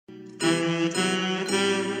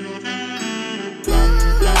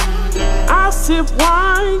sip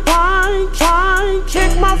wine,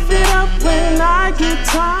 kick my feet up when I get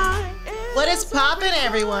tired. What is poppin',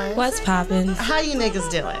 everyone? What's poppin'? How you niggas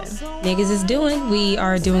doing? Niggas is doing. We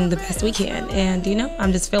are doing the best we can. And, you know,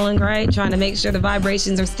 I'm just feeling great, trying to make sure the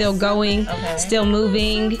vibrations are still going, still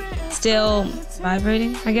moving, still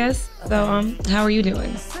vibrating, I guess. So, how are you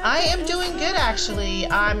doing? I am doing good, actually.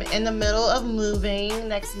 I'm in the middle of moving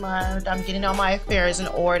next month. I'm getting all my affairs in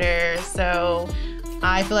order. So,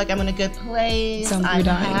 I feel like I'm in a good place. I'm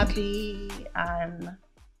happy. I'm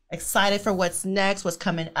excited for what's next, what's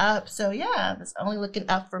coming up. So yeah, it's only looking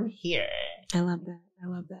up from here. I love that. I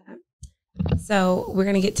love that. So we're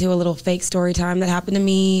going to get to a little fake story time that happened to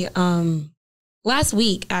me last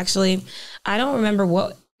week, actually. I don't remember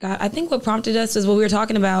what, I think what prompted us is what we were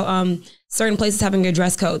talking about, certain places having a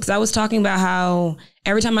dress code. Because I was talking about how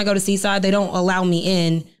every time I go to Seaside, they don't allow me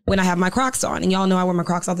in when I have my Crocs on. And y'all know I wear my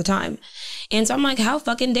Crocs all the time. And so I'm like, how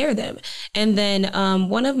fucking dare them? And then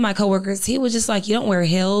one of my coworkers, he was just like, you don't wear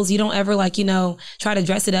heels. You don't ever like, you know, try to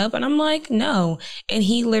dress it up. And I'm like, no. And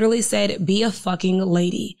he literally said, be a fucking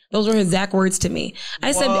lady. Those were his exact words to me.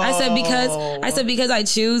 I said, because I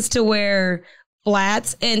choose to wear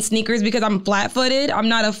flats and sneakers because I'm flat-footed. I'm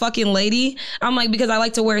not a fucking lady. I'm like, because I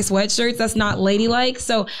like to wear sweatshirts. That's not ladylike.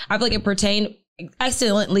 So I feel like it pertained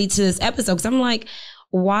excellently to this episode. Because I'm like,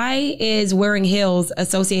 why is wearing heels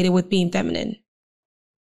associated with being feminine?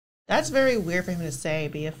 That's very weird for him to say,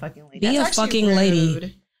 be a fucking lady. Be That's a fucking rude.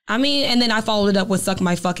 lady. I mean, and then I followed it up with suck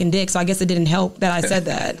my fucking dick. So I guess it didn't help that I said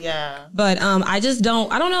that. Yeah. But I just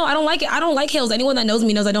don't, I don't know. I don't like it. I don't like heels. Anyone that knows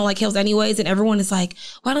me knows I don't like heels anyways. And everyone is like,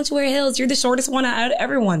 why don't you wear heels? You're the shortest one out of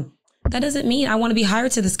everyone. That doesn't mean I want to be higher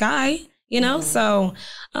to the sky, you know? So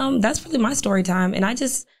that's really my story time. And I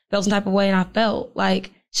just felt some type of way, and I felt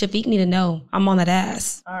like Shafiq need to know I'm on that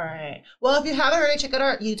ass. All right. Well, if you haven't already, check out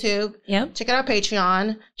our YouTube. Yep. Check out our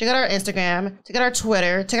Patreon. Check out our Instagram. Check out our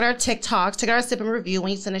Twitter. Check out our TikTok. Check out our sip and review.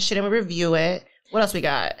 When you send us shit and we review it. What else we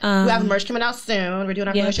got? We have merch coming out soon. We're doing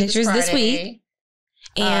our merch pictures this week.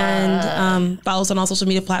 And follow us on all social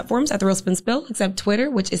media platforms at The Real Spin Spill, except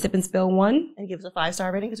Twitter, which is Sip and Spill 1. And give us a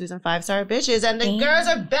 5-star rating because we're some 5-star bitches. And the girls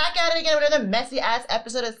are back at it again with another messy ass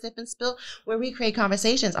episode of Sip and Spill where we create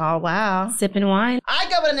conversations. Oh, wow. Sipping wine. I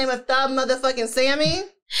go by the name of Thumb Motherfucking Sammy.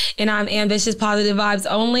 And I'm ambitious, positive vibes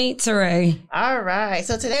only, Teray. All right.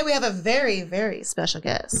 So today we have a very, very special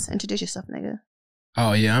guest. Introduce yourself, nigga.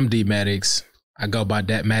 Oh, yeah. I'm D Maddox. I go by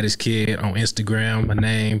Dat Maddox Kid on Instagram. My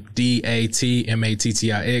name,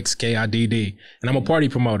 DATMATTIXKIDD. And I'm a party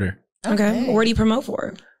promoter. Okay. Where do you promote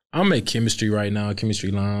for? I'm at Chemistry right now, Chemistry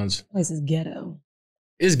Lounge. This is ghetto.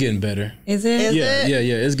 It's getting better. Is it? Yeah,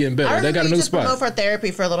 it's getting better. They got a new spot. I promote for therapy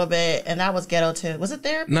for a little bit, and that was ghetto too. Was it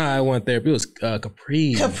therapy? Nah, it wasn't therapy. It was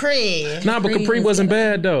Capri. Capri. Nah, but Capri wasn't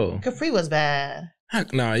bad, though. Capri was bad.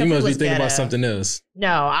 Nah, you must be thinking about something else. No,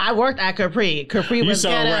 I worked at Capri. Capri was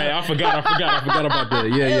ghetto. You so right. I forgot about that.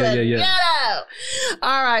 Yeah. Ghetto.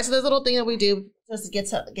 All right, so there's a little thing that we do just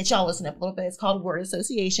to get y'all listening up a little bit. It's called word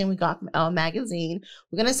association. We got from Elle Magazine.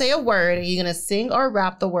 We're going to say a word, and you're going to sing or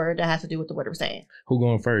rap the word that has to do with the word we're saying. Who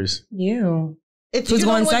going first? You. Who's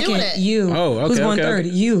going second? You. Oh, okay. Who's going third?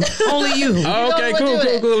 You. Only you. Oh, okay, cool.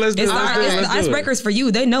 Let's do it. The icebreakers for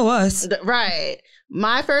you. They know us. Right.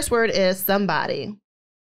 My first word is somebody.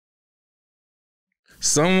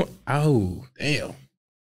 Oh, damn.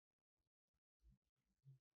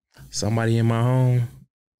 Somebody in my home.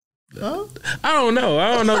 Huh? I don't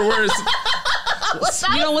know the words.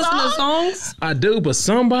 You don't listen to songs? I do, but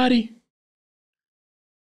somebody?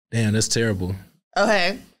 Damn, that's terrible.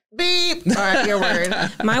 Okay. Beep. All right, your word.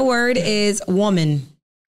 My word is woman.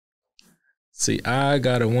 See, I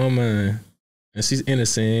got a woman, and she's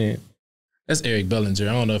innocent. That's Eric Bellinger.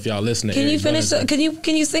 I don't know if y'all listen to Eric Bellinger.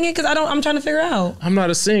 Can you sing it? Because I'm trying to figure out. I'm not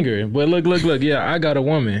a singer, but look. Yeah, I got a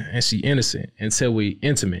woman, and she innocent until we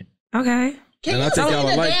intimate. Okay. And I think y'all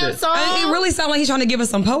will like that. It really sounds like he's trying to give us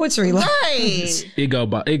some poetry. Right. It go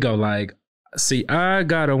like, see, I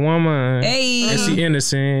got a woman, and she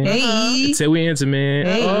innocent until we intimate.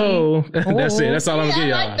 Hey. Oh, that's it. That's all I'm gonna give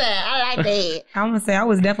y'all. I like that. I'm gonna say I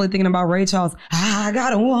was definitely thinking about Ray Charles. I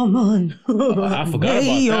got a woman. I forgot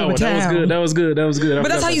about that one. That was good. But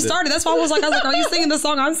that's how you started. That's why I was like, are you singing the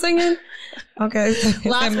song I'm singing? Okay.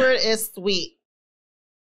 Last word is sweet.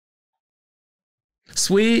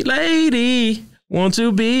 Sweet lady, won't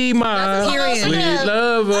you be my sweet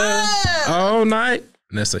lover all night?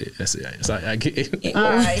 That's it. I get it. All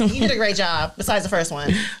right, you did a great job. Besides the first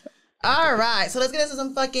one. All right, so let's get into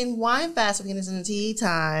some fucking wine fast. We get into some tea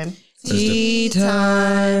time. Tea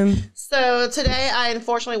time. So today I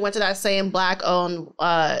unfortunately went to that same black-owned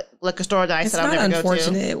liquor store that I said I'll never go to. It's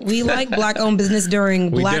not unfortunate. We like black-owned business during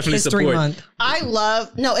Black History Month.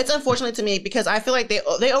 It's unfortunate to me because I feel like they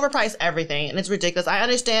overprice everything and it's ridiculous. I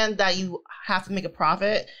understand that you have to make a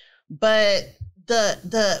profit, but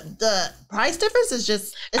the price difference is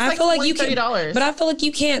just like $30. But I feel like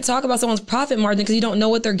you can't talk about someone's profit margin because you don't know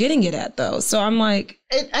what they're getting it at though. So I'm like,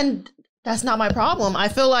 and that's not my problem. I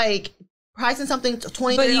feel like pricing something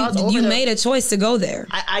 $20, $30 over. You made a choice to go there.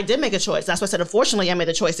 I did make a choice. That's why I said, unfortunately, I made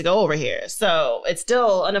the choice to go over here. So it's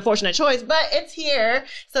still an unfortunate choice, but it's here.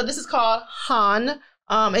 So this is called Han.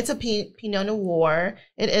 It's a Pinot Noir.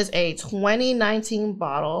 It is a 2019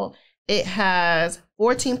 bottle. It has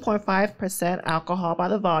 14.5% alcohol by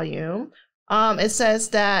the volume. It says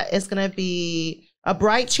that it's going to be a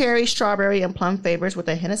bright cherry, strawberry, and plum flavors with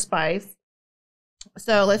a hint of spice.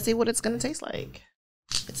 So let's see what it's going to taste like.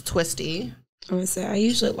 It's twisty. I'm going to say, I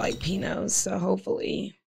usually like Pinots, so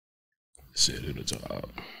hopefully. Should do the job.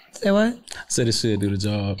 Say what? Said it should do the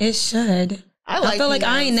job. It should. I feel like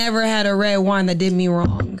I ain't never had a red wine that did me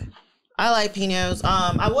wrong. I like Pinots.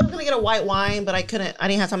 I was going to get a white wine, but I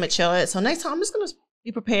didn't have time to chill it. So next time I'm just going to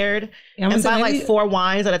be prepared and buy like 4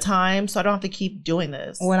 wines at a time so I don't have to keep doing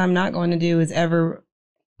this. What I'm not going to do is ever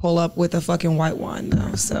pull up with a fucking white wine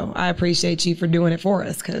though. So I appreciate you for doing it for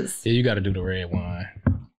us because you got to do the red wine.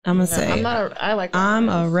 I'm gonna say I'm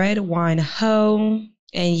a red wine hoe,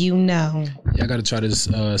 and you know. Yeah, I got to try this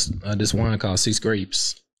wine called 6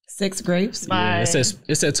 Grapes. 6 Grapes. Yeah,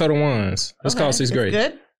 it said Total Wines. It's called 6 Grapes.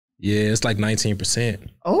 Good. Yeah, it's like 19%.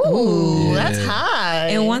 Oh, yeah. That's high.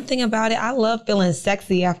 And one thing about it, I love feeling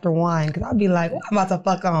sexy after wine because I'll be like, I'm about to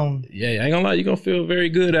fuck on. Yeah, I ain't gonna lie, you're gonna feel very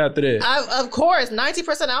good after that. Of course,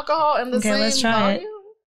 90% alcohol in the same let's try volume. It.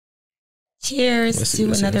 Cheers to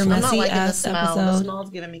another messy ass episode the smell's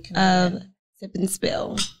giving me communion. of Sip and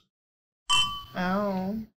Spill.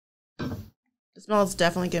 Oh, the smell is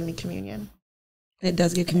definitely giving me communion. It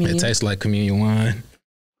does get communion. It tastes like communion wine.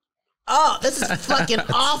 Oh, this is fucking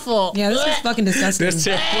awful. Yeah, this is fucking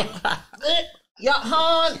disgusting. Yo,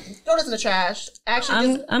 Han, throw this in the trash.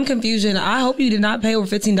 Actually, I'm confused. I hope you did not pay over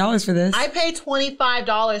 $15 for this. I paid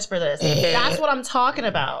 $25 for this. That's what I'm talking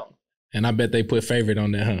about. And I bet they put favorite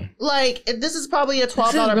on that, huh? Like, this is probably a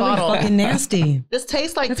 $12 this is really bottle. Fucking nasty. This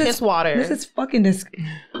tastes like piss water. This is fucking disgusting.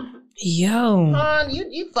 Yo. Han,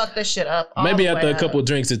 you fucked this shit up. Maybe after a couple of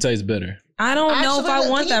drinks, it tastes better. I don't know if I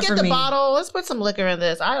want that for me. Can you get the bottle? Let's put some liquor in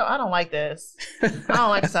this. I don't like this. I don't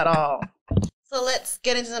like this at all. So let's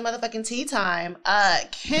get into the motherfucking tea time.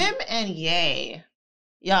 Kim and Ye.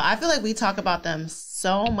 Yo, I feel like we talk about them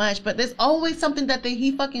so much, but there's always something that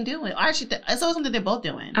he fucking doing. Actually, it's always something they're both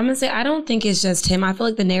doing. I'm gonna say I don't think it's just him. I feel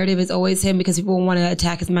like the narrative is always him because people want to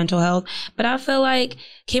attack his mental health. But I feel like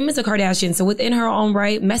Kim is a Kardashian, so within her own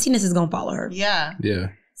right, messiness is gonna follow her. Yeah. Yeah.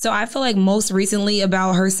 So I feel like most recently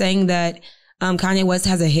about her saying that Kanye West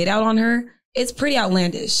has a hit out on her, it's pretty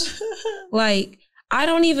outlandish. Like, I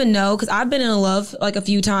don't even know, because I've been in love like a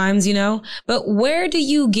few times, you know, but where do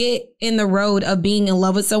you get in the road of being in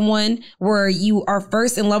love with someone where you are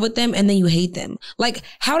first in love with them and then you hate them? Like,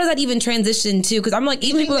 how does that even transition to? Because I'm like,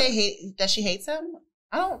 even people that she hates him?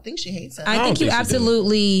 I don't think she hates him. I think you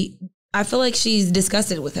absolutely, I feel like she's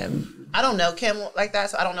disgusted with him. I don't know Kim like that,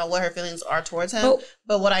 so I don't know what her feelings are towards him.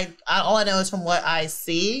 But what all I know is from what I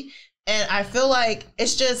see. And I feel like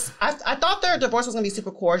it's just, I thought their divorce was going to be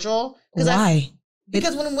super cordial. Why?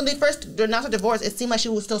 Because when they first announced her divorce, it seemed like she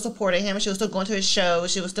was still supporting him. She was still going to his show.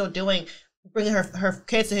 She was still bringing her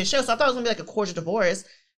kids to his show. So I thought it was going to be like a cordial divorce.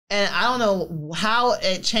 And I don't know how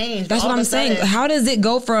it changed. That's what I'm saying. How does it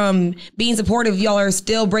go from being supportive, y'all are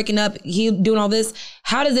still breaking up, he doing all this?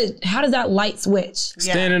 How does that light switch?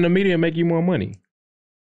 Stand in the media and make you more money.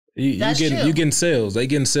 You getting sales. They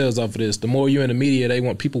getting sales off of this. The more you're in the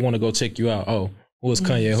media, people want to go check you out. Oh, who was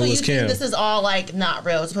Kanye? Who was Kim? This is all like not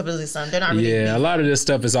real. It's publicity stunt. They're not really. Yeah, a lot of this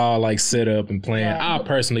stuff is all like set up and planned. Yeah. I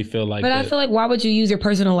personally feel like. But I feel like why would you use your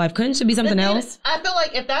personal life? Couldn't it be something else? I feel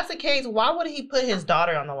like if that's the case, why would he put his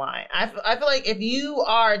daughter on the line? I feel like if you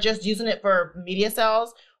are just using it for media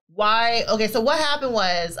sales, why? Okay, so what happened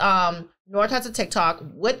was North has a TikTok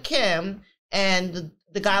with Kim and.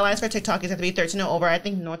 The guidelines for TikTok is have to be 13 or over. I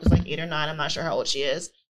think North is like 8 or 9. I'm not sure how old she is.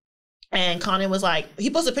 And Kanye was like, he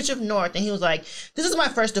posted a picture of North and he was like, this is my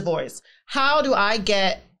first divorce. How do I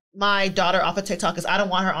get my daughter off of TikTok? Because I don't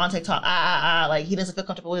want her on TikTok. Like he doesn't feel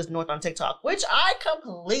comfortable with his North on TikTok, which I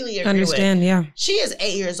completely agree with. Yeah. She is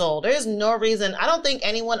 8 years old. There's no reason. I don't think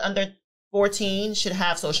anyone under 14 should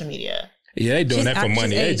have social media. Yeah, they doing that for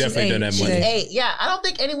money. They definitely doing that money. She's 8. Yeah, I don't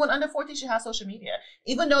think anyone under 14 should have social media.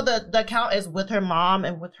 Even though the account is with her mom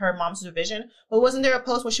and with her mom's supervision. But wasn't there a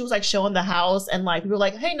post where she was like showing the house and like people were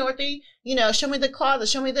like, hey, Northie, you know, show me the closet,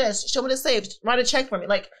 show me this, show me the safe, write a check for me.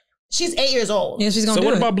 Like, she's 8 years old. Yeah, she's gonna do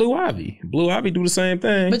it. So what about Blue Ivy? Blue Ivy do the same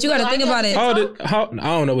thing. But you got to think about it. I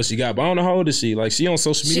don't know what she got, but I don't know how old is she. Like, she on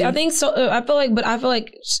social media? I think so. I feel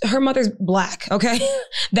like her mother's black. Okay,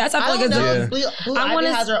 that's I feel like Blue Ivy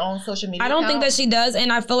has her own social media. I don't think that she does, and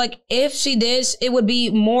I feel like if she did, it would be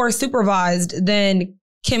more supervised than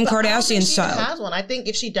Kim Kardashian's child. Has one. I think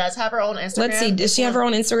if she does have her own Instagram. Let's see. Does she have her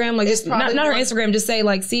own Instagram? Like, just not her Instagram. Just say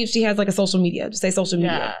like, see if she has like a social media. Just say social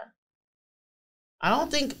media. Yeah. I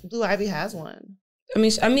don't think Blue Ivy has one. I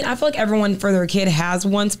mean, I feel like everyone for their kid has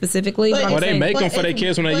one specifically. Well, they make them for their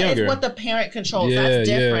kids when they're younger. It's what the parent controls. That's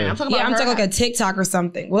different. I'm talking about like a TikTok or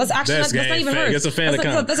something. Well, that's not even hers. It's a fan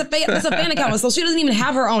account. That's a fan account. So she doesn't even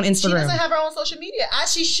have her own Instagram. She doesn't have her own social media.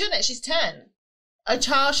 As she shouldn't. She's 10. A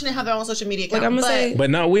child shouldn't have their own social media account. Like, I'm gonna say,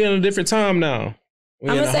 but now we're in a different time now.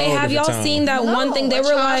 I'm gonna say, have y'all seen that one thing? They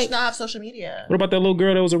were like, should not have social media. What about that little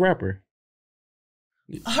girl that was a rapper?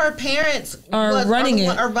 Her parents are running it.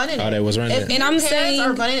 Oh, they was running it. And I'm saying,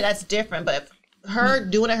 are running it. That's different. But her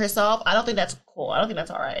doing it herself, I don't think that's cool. I don't think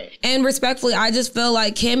that's all right. And respectfully, I just feel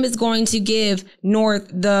like Kim is going to give North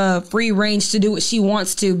the free range to do what she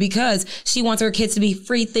wants to because she wants her kids to be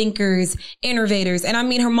free thinkers, innovators. And I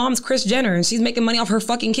mean, her mom's Kris Jenner and she's making money off her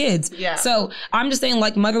fucking kids. Yeah. So I'm just saying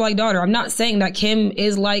like mother, like daughter. I'm not saying that Kim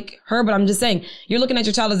is like her, but I'm just saying you're looking at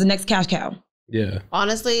your child as the next cash cow. Yeah.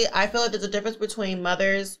 Honestly, I feel like there's a difference between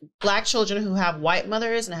mothers, black children who have white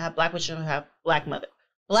mothers and have black children who have black mothers.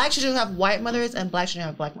 Black children who have white mothers and black children who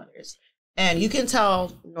have black mothers. And you can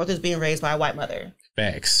tell North is being raised by a white mother.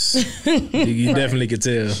 Facts. You definitely could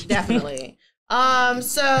tell. Definitely.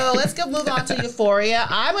 So let's move on to Euphoria.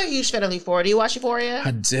 I'm a huge fan of Euphoria. Do you watch Euphoria?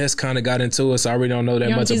 I just kind of got into it, so I really don't know that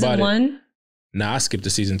much about it. Nah, I skipped the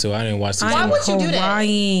season 2. I didn't watch season 1. Why would you do that?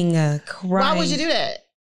 Crying. Why would you do that?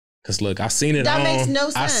 Cause look, I seen it that on. That makes no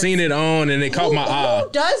sense. I seen it on, and it caught my eye.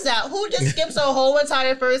 Who does that? Who just skips a whole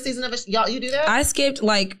entire first season of it? Y'all, you do that? I skipped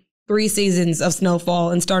like 3 seasons of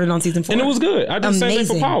Snowfall and started on season 4, and it was good. I did the same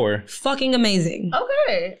thing for Power. Fucking amazing.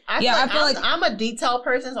 Okay, I feel like I'm a detail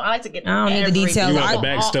person, so I like to get. I don't need the details. You want the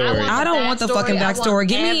backstory. I don't want the fucking backstory.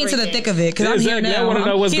 Get me into the thick of it, because I'm here now. I want to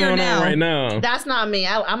know what's going on right now. That's not me.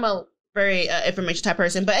 I'm a very information type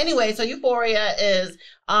person. But anyway, so Euphoria is,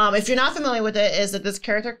 if you're not familiar with it, is that this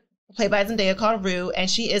character played by Zendaya called Rue, and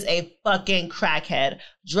she is a fucking crackhead,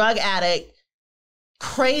 drug addict,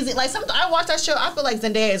 crazy. Like, I watch that show, I feel like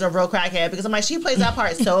Zendaya is a real crackhead because I'm like, she plays that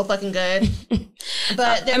part so fucking good.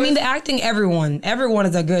 But I mean, the acting, everyone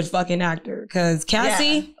is a good fucking actor. Because Cassie,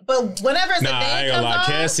 yeah. But whenever Zendaya I ain't gonna lie,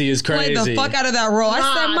 Cassie is crazy. Played the fuck out of that role. I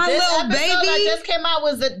said, my little baby. That just came out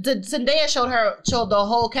was that Zendaya showed the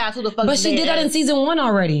whole cast who the fuck. But she did that in season 1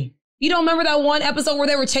 already. You don't remember that one episode where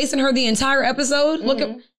they were chasing her the entire episode? Mm-hmm. Look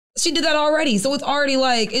at. She did that already. So it's already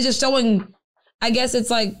like, it's just showing, I guess it's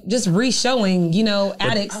like just re-showing,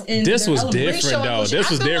 addicts. This was different though. This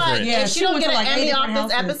was different. Like, yeah, if she don't get an Emmy off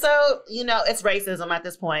this episode, it's racism at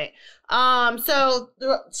this point. So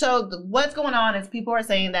what's going on is people are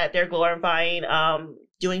saying that they're glorifying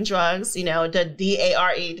doing drugs, the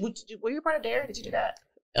DARE. Were you part of DARE? Did you do that?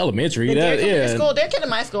 Elementary, yeah. School. They're kidding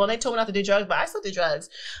my school and they told me not to do drugs, but I still do drugs.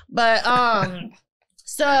 But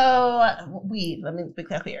so weed. Let me be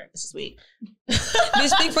clear. This is weed. Bitch,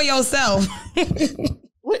 speak for yourself. I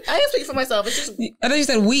didn't speak for myself. It's just. I thought you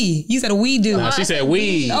said we. You said we do. No, she said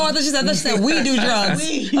we. Oh, I thought she said we do drugs.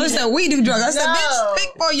 I thought she said we do drugs. I said, bitch,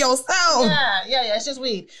 speak for yourself. Yeah. It's just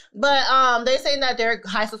weed. But they're saying that they're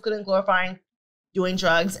high school students glorifying doing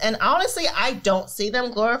drugs, and honestly, I don't see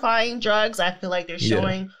them glorifying drugs. I feel like they're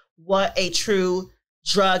showing what a true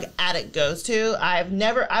drug addict goes to. I've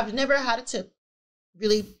never had to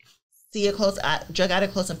really see a drug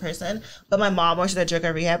addict close in person, but my mom works at a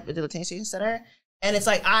drug rehab at the detention center, and it's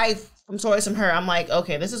like from stories from her, I'm like,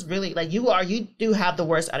 okay, this is really like you do have the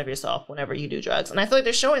worst out of yourself whenever you do drugs, and I feel like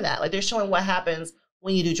they're showing that, like they're showing what happens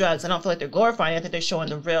when you do drugs. I don't feel like they're glorifying it. I think they're showing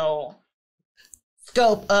the real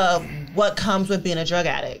scope of what comes with being a drug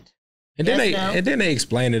addict. And then they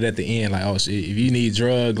explain it at the end, like, oh shit, if you need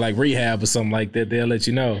drug like rehab or something like that, they'll let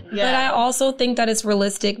you know. Yeah. But I also think that it's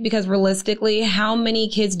realistic because realistically, how many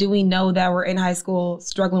kids do we know that were in high school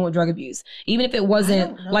struggling with drug abuse? Even if it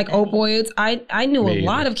wasn't like opioids, I knew a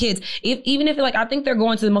lot of kids. Even if I think they're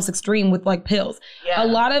going to the most extreme with like pills. Yeah. A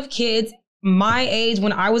lot of kids my age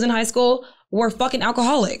when I was in high school were fucking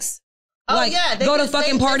alcoholics. Go to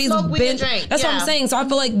fucking parties. That's what I'm saying. So I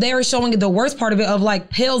feel like they're showing the worst part of it of like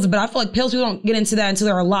pills, but I feel like pills, people don't get into that until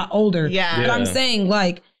they're a lot older. But I'm saying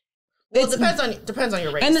like, well, it depends on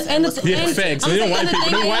your race. Facts. Them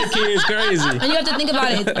white kids crazy. And you have to think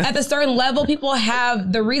about it. At a certain level, people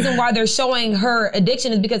have the reason why they're showing her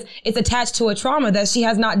addiction is because it's attached to a trauma that she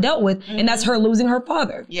has not dealt with, and that's her losing her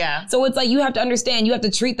father. Yeah. So it's like you have to understand. You have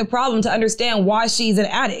to treat the problem to understand why she's an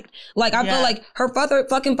addict. Like I feel like her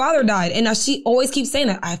fucking father died, and now she always keeps saying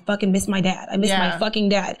that I fucking miss my dad. I miss my fucking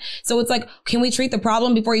dad. So it's like, can we treat the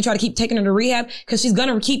problem before you try to keep taking her to rehab? Because she's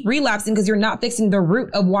gonna keep relapsing because you're not fixing the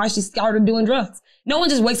root of why she's started doing drugs. No one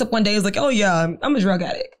just wakes up one day and is like, oh yeah, I'm a drug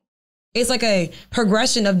addict. It's like a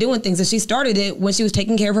progression of doing things. And she started it when she was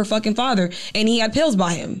taking care of her fucking father and he had pills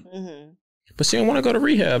by him. But she didn't want to go to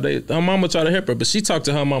rehab. Her mama tried to help her, but she talked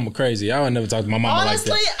to her mama crazy. I would never talk to my mama like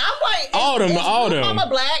that. Honestly, I'm like, all them. Mama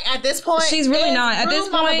Black at this point. She's really not. At this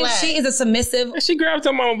point, she is a submissive. She grabbed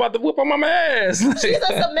her mama about to whoop her mama ass. She's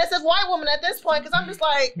a submissive white woman at this point. Because I'm just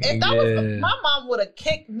like, if that was my mom would have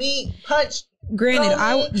kicked me, punched. Granted,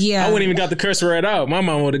 I wouldn't even got the curse word out. My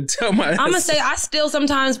mom would have told my ass. I'm gonna say I still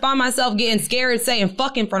sometimes find myself getting scared saying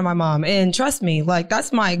fuck in front of my mom, and trust me, like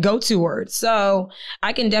that's my go-to word. So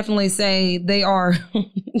I can definitely say they are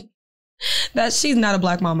that she's not a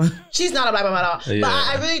black mama. She's not a black mama at all. Yeah. But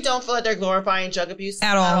I really don't feel like they're glorifying drug abuse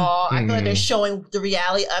at all. I feel like they're showing the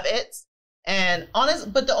reality of it. And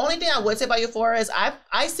but the only thing I would say about Euphoria is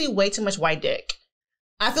I see way too much white dick.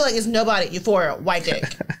 I feel like it's nobody at Euphoria white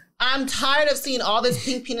dick. I'm tired of seeing all these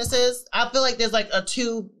pink penises. I feel like there's like a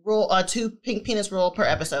two pink penis rule per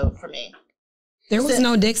episode for me. There was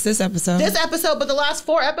no dicks this episode. But the last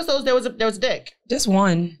 4 episodes there was a dick. Just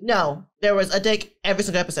one. No, there was a dick every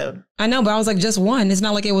single episode. I know, but I was like just one. It's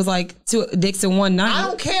not like it was like 2 dicks in one night. I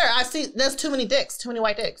don't care. I see there's too many dicks, too many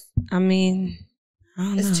white dicks. I mean, I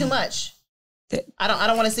don't know. It's too much. I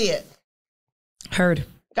don't want to see it. Heard.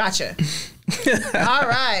 Gotcha. All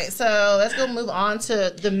right, so let's go move on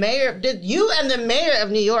to the mayor. Did you and the mayor of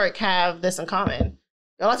New York have this in common?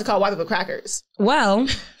 I like to call white people crackers. Well,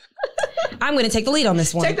 I'm going to take the lead on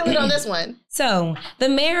this one. Take the lead on this one. So the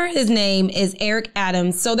mayor, his name is Eric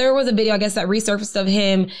Adams. So there was a video, I guess, that resurfaced of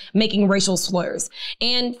him making racial slurs.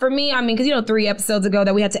 And for me, I mean, because 3 episodes ago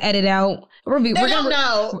that we had to edit out. They don't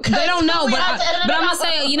know. But I'm going to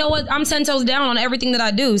say, you know what? I'm 10 toes down on everything that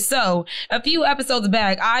I do. So a few episodes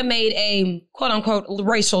back, I made a quote unquote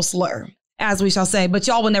racial slur, as we shall say, but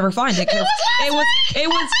y'all will never find it. It was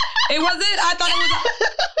it? I thought it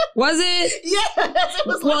was it? Yes, it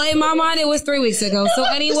was. Well, in my mind, it was 3 weeks ago. So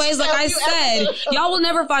anyways, like I said, y'all will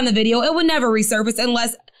never find the video. It would never resurface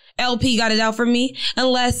unless LP got it out for me,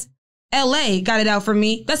 unless LA got it out for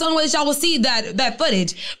me. That's the only way that y'all will see that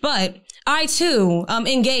footage. But I too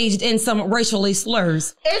engaged in some racially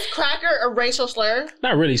slurs. Is cracker a racial slur?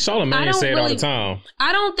 Not really. Charlamagne say it all the time.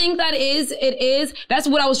 I don't think that it is. That's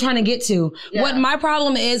what I was trying to get to. Yeah. What my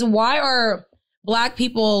problem is, why are Black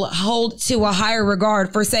people hold to a higher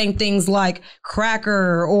regard for saying things like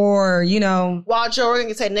cracker or, while Joe Rogan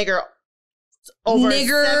can say nigger over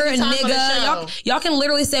nigga. Y'all can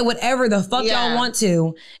literally say whatever the fuck y'all want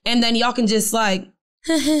to. And then y'all can just like,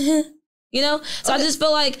 So I just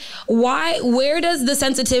feel like, where does the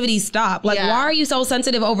sensitivity stop? Like, why are you so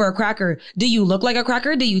sensitive over a cracker? Do you look like a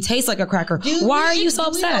cracker? Do you taste like a cracker? Why are you so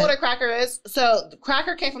upset? Do you know what a cracker is? So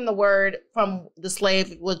cracker came from the word from the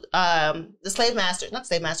slave with the slave masters, not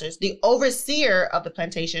slave masters. The overseer of the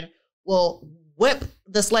plantation will whip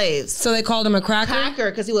the slaves. So they called him a cracker? Cracker,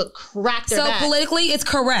 because he would crack their back. So politically, it's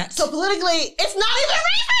correct. So politically, it's not even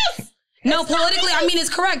racist. No, politically, I mean,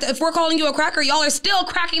 it's correct. If we're calling you a cracker, y'all are still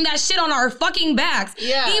cracking that shit on our fucking backs.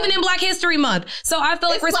 Yeah. Even in Black History Month. So I feel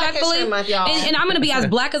like respectfully, Black History Month, y'all. And I'm going to be as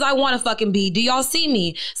black as I want to fucking be. Do y'all see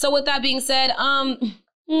me? So with that being said, I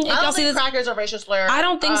don't think crackers are racial slur. I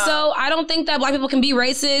don't think so. I don't think that Black people can be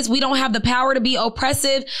racist. We don't have the power to be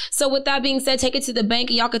oppressive. So with that being said, take it to the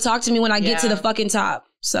bank and y'all can talk to me when I get to the fucking top.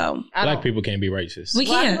 So Black people can't be racist. We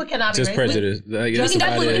can't. People cannot be just racist. prejudice. We can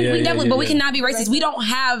definitely, but we cannot be racist. We don't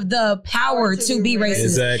have the power to be racist.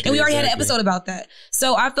 Exactly. And we already had an episode about that.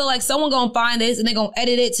 So I feel like someone gonna find this and they gonna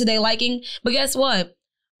edit it to their liking. But guess what?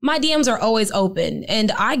 My DMs are always open.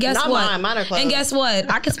 And I guess Not what? Mine are closed. And guess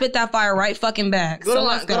what? I can spit that fire right fucking back. Go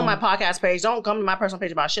to my podcast page. Don't come to my personal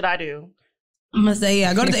page about shit I do. I'm gonna say,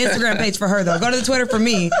 go to the Instagram page for her though. Go to the Twitter for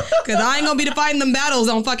me. Cause I ain't gonna be fighting them battles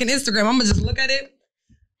on fucking Instagram. I'm gonna just look at it.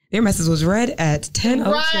 Your message was read at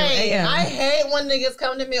 10:02 a.m. I hate when niggas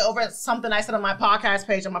come to me over something I said on my podcast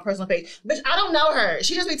page, on my personal page. Bitch, I don't know her.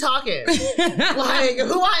 She just be talking. Like,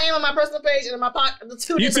 who I am on my personal page and in my podcast, the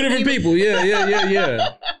two different people. Yeah.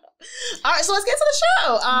 All right, so let's get to the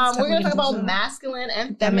show. We're going to talk about masculine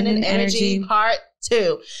and feminine energy part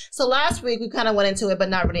 2. So last week we kind of went into it, but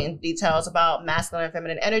not really in details about masculine and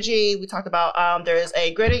feminine energy. We talked about there's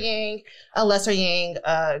a greater yang, a lesser yang,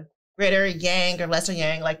 greater yang or lesser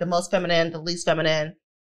yang, like the most feminine, the least feminine,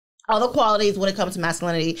 all the qualities when it comes to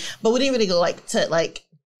masculinity. But we didn't really go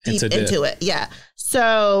deep into it. Yeah.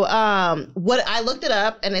 So what I looked it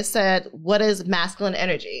up and it said, what is masculine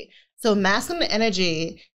energy? So masculine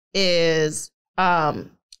energy is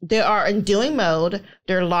they are in doing mode,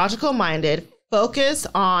 they're logical minded, focused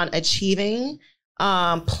on achieving,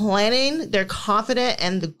 planning, they're confident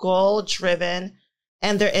and the goal driven,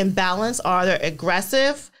 and their imbalance are they're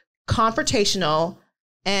aggressive, confrontational,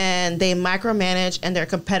 and they micromanage and they're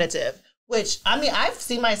competitive. Which, I mean, I've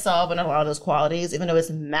seen myself in a lot of those qualities, even though it's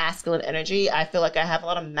masculine energy. I feel like I have a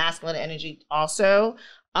lot of masculine energy also.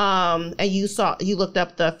 And you looked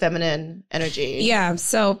up the feminine energy. Yeah.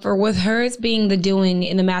 So for with hers being the doing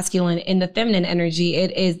in the masculine, in the feminine energy,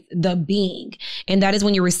 it is the being. And that is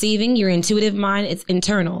when you're receiving your intuitive mind. It's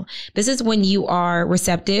internal. This is when you are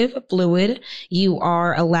receptive, fluid, you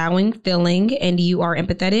are allowing, feeling, and you are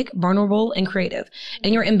empathetic, vulnerable, and creative.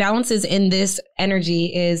 And your imbalances in this energy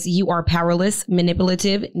is you are powerless,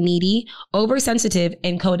 manipulative, needy, oversensitive,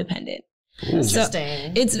 and codependent.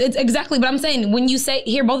 Interesting. So it's exactly, but I'm saying when you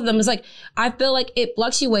hear both of them, it's like, I feel like it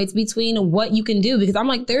fluctuates between what you can do, because I'm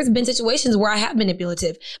like, there's been situations where I have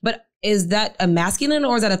manipulative, but is that a masculine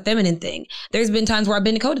or is that a feminine thing? There's been times where I've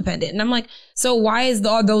been codependent, and I'm like, so why is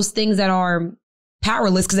all those things that are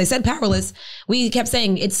powerless? Because they said powerless. We kept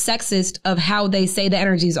saying it's sexist of how they say the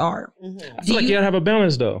energies are. Mm-hmm. I feel like you gotta have a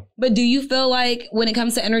balance though. But do you feel like when it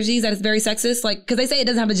comes to energies that it's very sexist? Like, because they say it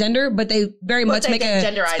doesn't have a gender, but they very much make a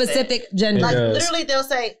specific gender. Like literally they'll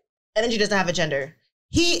say energy doesn't have a gender.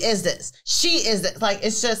 He is this. She is this. Like,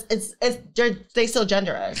 it's just, they still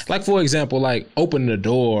gender us. Like, for example, like opening the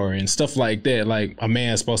door and stuff like that. Like a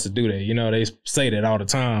man's supposed to do that. You know, they say that all the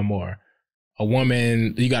time. Or a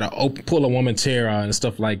woman, you gotta pull a woman's hair out and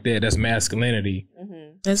stuff like that. That's masculinity.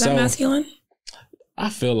 Mm-hmm. Is that masculine? I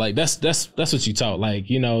feel like that's what you taught. Like,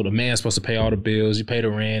 you know, the man's supposed to pay all the bills, you pay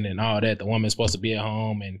the rent and all that. The woman's supposed to be at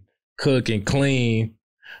home and cook and clean.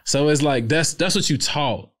 So it's like that's what you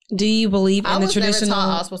taught. Do you believe in the traditional? I was never taught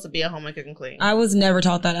I was supposed to be at home and cook and clean. I was never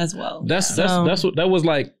taught that as well. That's what that was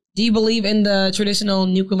like. Do you believe in the traditional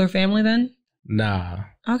nuclear family then? Nah.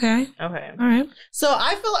 Okay. All right. So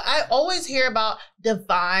I feel like I always hear about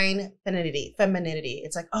divine femininity.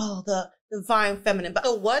 It's like, oh, the divine feminine. But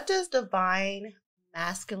so what does divine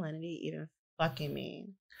masculinity even fucking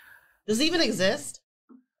mean? Does it even exist?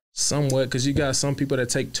 Somewhat, because you got some people that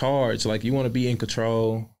take charge. Like, you want to be in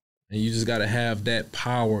control, and you just got to have that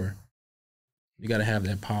power. You got to have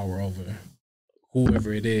that power over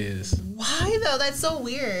whoever it is. Why though? That's so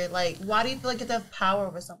weird. Like, why do you feel like you have power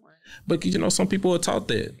over someone? But, you know, some people are taught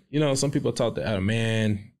that. You know, some people are taught that a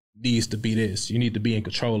man needs to be this. You need to be in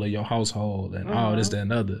control of your household and all this, that,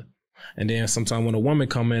 and other. And then sometimes when a woman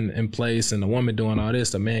come in place and the woman doing all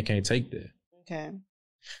this, the man can't take that. Okay.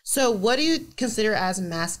 So what do you consider as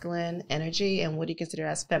masculine energy and what do you consider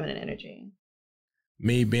as feminine energy?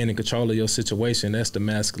 Me being in control of your situation, that's the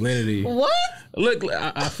masculinity. What? Look,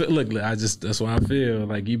 I feel, that's what I feel.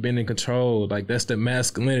 Like, you've been in control. Like, that's the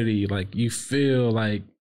masculinity. Like, you feel like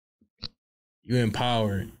you're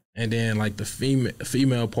empowered. And then, like, the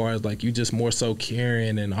female part is like, you just more so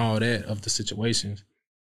caring and all that of the situations.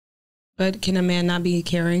 But can a man not be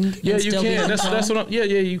caring? Yeah, you can. That's what I'm. Yeah,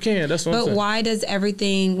 you can. That's what I'm saying. But why does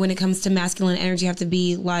everything, when it comes to masculine energy, have to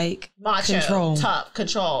be like macho, control? Tough,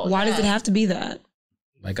 control. Why does it have to be that?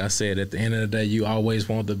 Like I said, at the end of the day, you always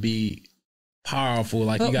want to be powerful.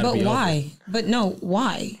 Like, you got to be. But why? But no,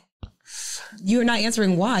 why? You're not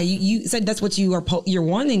answering why. You said that's what you're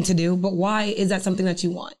wanting to do, but why is that something that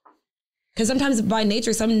you want? Because sometimes by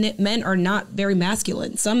nature, some men are not very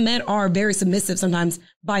masculine. Some men are very submissive sometimes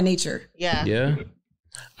by nature. Yeah. Yeah.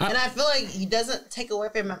 And I feel like it doesn't take away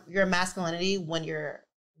from your masculinity when you're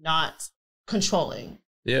not controlling.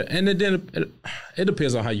 Yeah. And then it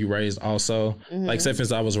depends on how you raised also. Mm-hmm. Like, say, for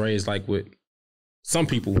instance, I was raised like with some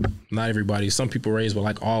people, not everybody, some people raised with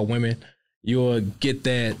like all women. You'll get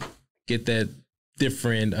that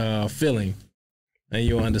different feeling, and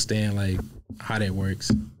you'll understand like how that works.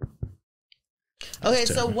 Okay,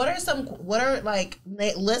 so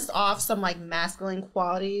list off some like masculine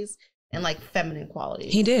qualities and like feminine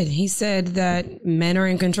qualities. He did. He said that men are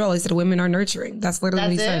in control. He said women are nurturing. That's literally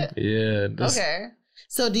what he said. Yeah. Okay.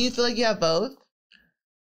 So do you feel like you have both?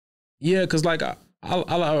 Yeah, because like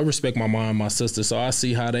I respect my mom and my sister, so I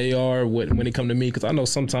see how they are when it come to me, because I know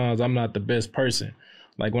sometimes I'm not the best person.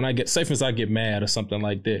 Like when I get, say for instance, I get mad or something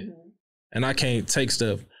like that, and I can't take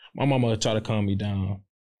stuff, my mama will try to calm me down.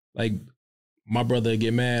 Like my brother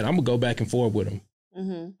get mad, I'm gonna go back and forth with him.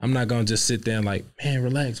 I'm not gonna just sit there and like, man,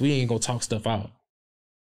 relax. We ain't gonna talk stuff out.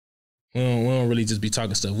 We don't really just be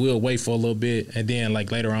talking stuff. We'll wait for a little bit, and then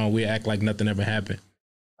like later on, we'll act like nothing ever happened.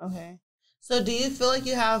 Okay. So do you feel like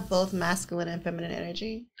you have both masculine and feminine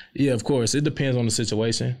energy? Yeah, of course. It depends on the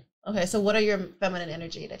situation. Okay, so what are your feminine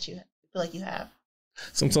energy that you feel like you have?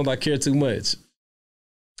 Sometimes I care too much.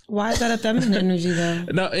 Why is that a feminine energy though?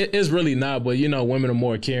 No, it's really not. But you know, women are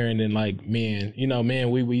more caring than like men. You know, men,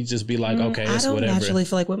 we just be like, okay, it's whatever. I don't naturally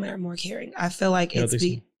feel like women are more caring. I feel like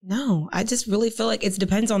no, I just really feel like it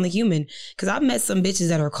depends on the human. Because I've met some bitches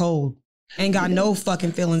that are cold. Ain't got no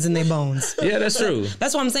fucking feelings in their bones. Yeah, that's true.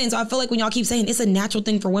 That's what I'm saying. So I feel like when y'all keep saying it's a natural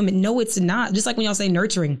thing for women, no, it's not. Just like when y'all say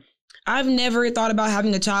nurturing. I've never thought about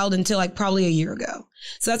having a child until like probably a year ago.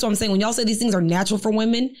 So that's what I'm saying. When y'all say these things are natural for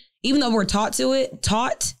women, even though we're taught to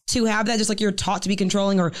have that, just like you're taught to be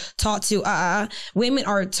controlling or taught to, women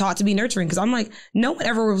are taught to be nurturing. Cause I'm like, no one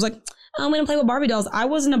ever was like, oh, I'm gonna play with Barbie dolls. I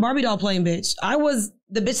wasn't a Barbie doll playing bitch. I was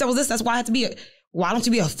the bitch that was this. That's why I had to be why don't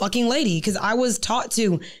you be a fucking lady? Because I was taught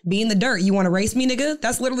to be in the dirt. You want to race me, nigga?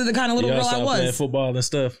 That's literally the kind of little girl I was. Playing football and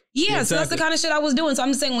stuff. Yeah, so that's the kind of shit I was doing. So I'm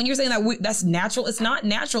just saying, when you're saying that that's natural, it's not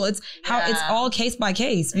natural. It's how it's all case by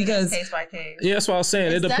case. Because case by case. Yeah, that's what I was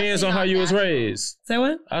saying. It depends on how you was raised. Say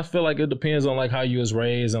what? I feel like it depends on like how you was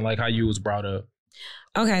raised and like how you was brought up.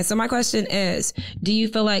 Okay, so my question is, do you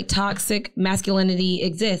feel like toxic masculinity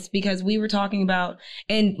exists? Because we were talking about,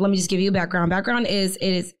 and let me just give you a background. Background is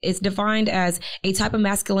it's defined as a type of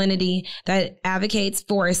masculinity that advocates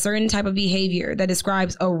for a certain type of behavior that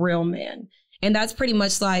describes a real man. And that's pretty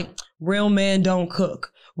much like real men don't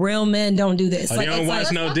cook. Real men don't do this. They don't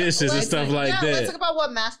wash no dishes and stuff like that. Let's talk about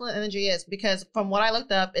what masculine energy is, because from what I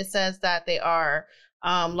looked up, it says that they are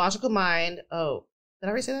logical mind. Oh, did I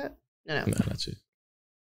already say that? No, not you.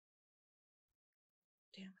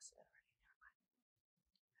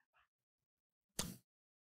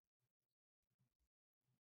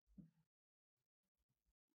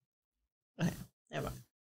 Okay, never mind.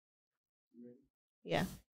 Yeah.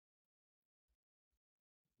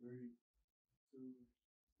 3, 2,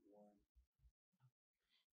 1.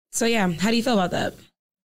 So yeah, how do you feel about that?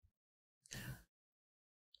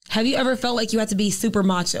 Have you ever felt like you had to be super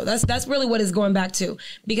macho? That's really what it's going back to.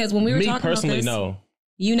 Because when we were talking about this, personally, no.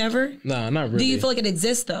 You never? No, not really. Do you feel like it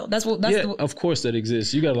exists though? Of course that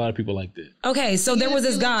exists. You got a lot of people like that. Okay, so there was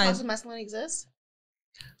this guy. Toxic masculinity exists?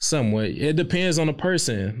 Somewhat. It depends on the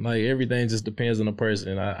person. Like everything just depends on the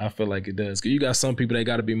person. I feel like it does. Cause you got some people that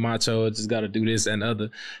got to be macho, just got to do this and other.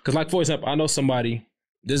 Cause like for example, I know somebody.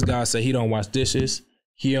 This guy say he don't wash dishes.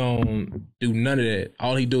 He don't do none of that.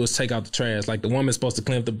 All he do is take out the trash. Like the woman's supposed to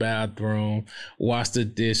clean up the bathroom, wash the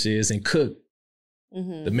dishes, and cook.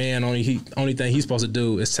 Mm-hmm. The man only thing he's supposed to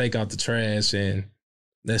do is take out the trash, and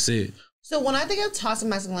that's it. So when I think of toxic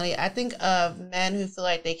masculinity, I think of men who feel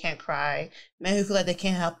like they can't cry, men who feel like they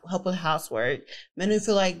can't help with housework, men who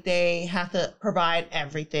feel like they have to provide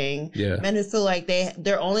everything, men who feel like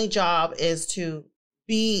their only job is to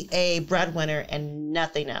be a breadwinner and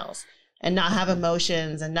nothing else, and not have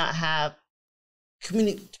emotions and not have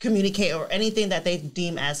communicate or anything that they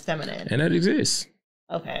deem as feminine. And that exists.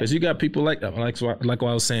 Okay. Because you got people like that, like what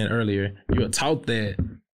I was saying earlier. You're taught that.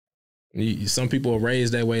 Some people are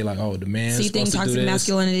raised that way, like, oh, the man's supposed to do this. So you think toxic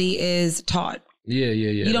masculinity is taught? Yeah.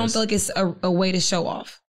 You don't feel like it's a way to show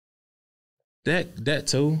off? That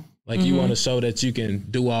too. Like you want to show that you can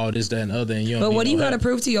do all this, that, and other, and you don't. But what do you got to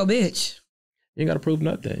prove to your bitch? You ain't got to prove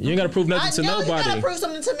nothing. You ain't got to prove nothing to nobody. You got to prove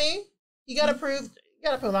something to me. You got to prove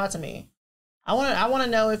a lot to me. I want to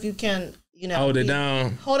know if you can, hold it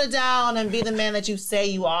down and be the man that you say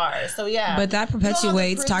you are. So yeah. But that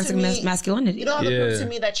perpetuates toxic masculinity. You don't have to prove to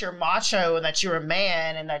me that you're macho and that you're a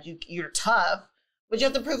man and that you're tough. But you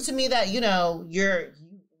have to prove to me that,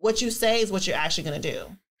 what you say is what you're actually going to do.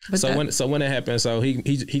 But so when it happens, so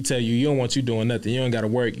he tell you don't want you doing nothing. You ain't got to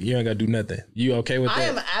work. You ain't got to do nothing. You okay with that? I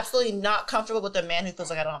am absolutely not comfortable with a man who feels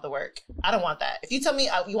like I don't have to work. I don't want that. If you tell me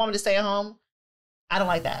you want me to stay at home, I don't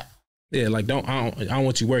like that. Yeah, like I don't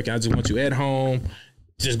want you working. I just want you at home,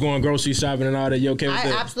 just going grocery shopping and all that. You okay with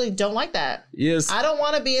that? I absolutely don't like that. Yes. I don't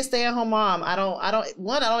want to be a stay-at-home mom. I don't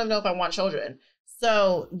even know if I want children.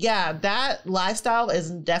 So yeah, that lifestyle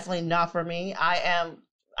is definitely not for me.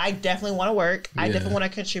 I definitely want to work. Yeah. I definitely want to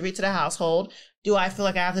contribute to the household. Do I feel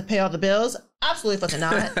like I have to pay all the bills? Absolutely fucking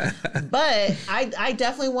not. But I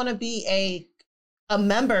definitely want to be a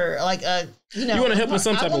member, like you want to help in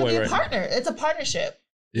some type of way, right? A partner. It's a partnership.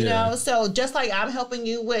 Yeah. So just like I'm helping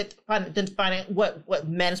you with what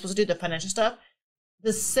men are supposed to do, the financial stuff,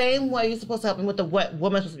 the same way you're supposed to help him with the what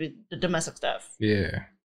woman's supposed to be the domestic stuff. Yeah.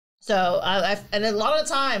 So and a lot of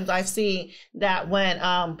times I see that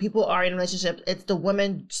when people are in relationships, it's the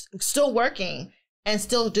woman still working and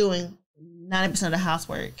still doing 90% of the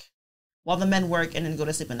housework while the men work and then go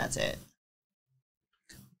to sleep and that's it.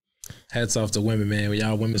 Hats off to women, man.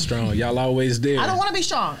 Y'all women strong. Y'all always there. I don't want to be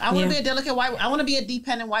strong. I want to be a delicate white. I want to be a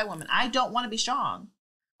dependent white woman. I don't want to be strong.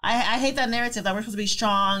 I hate that narrative that we're supposed to be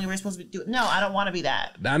strong and we're supposed to be no, I don't want to be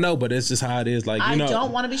that. I know, but it's just how it is. Like, I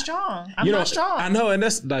don't want to be strong. I'm not strong. I know, and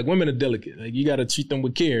that's like women are delicate. Like you got to treat them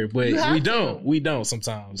with care, but we don't. We don't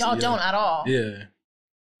sometimes. Y'all don't at all. Yeah.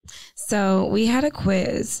 So we had a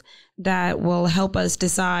quiz that will help us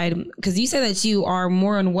decide, because you say that you are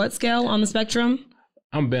more on what scale on the spectrum?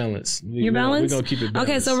 I'm balanced. You're balanced? We're going to keep it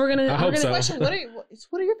balanced. Okay, so we're going to... I hope so. Question, what are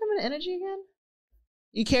your feminine energy again?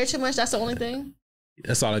 You care too much? That's the only thing?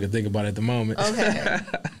 That's all I can think about at the moment. Okay.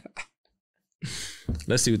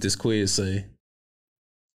 Let's see what this quiz say.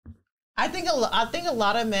 I think a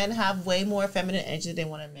lot of men have way more feminine energy than they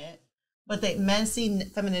want to admit, but men see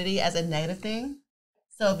femininity as a negative thing.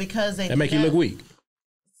 So because they make you look weak.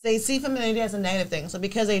 They see femininity as a negative thing. So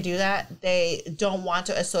because they do that, they don't want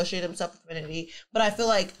to associate themselves with femininity. But I feel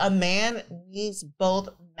like a man needs both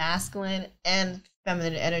masculine and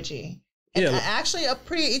feminine energy. And actually a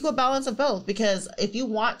pretty equal balance of both. Because if you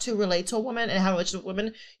want to relate to a woman and have a relationship with a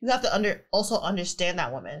woman, you have to also understand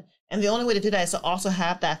that woman. And the only way to do that is to also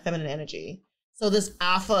have that feminine energy. So this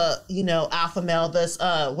alpha male, this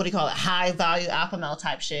what do you call it? High value alpha male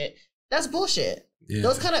type shit. That's bullshit. Yeah.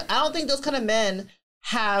 I don't think those kind of men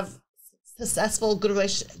have successful,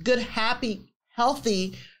 good, happy,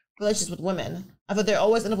 healthy relationships with women. I thought they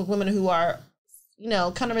always end up with women who are,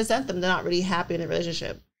 kind of resent them. They're not really happy in the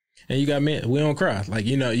relationship. And you got men, we don't cry. Like,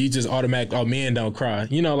 you just automatic, men don't cry.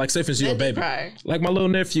 Like, say for instance, you're a baby. Cry. Like my little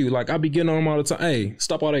nephew, like I be getting on him all the time. Hey,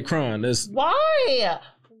 stop all that crying.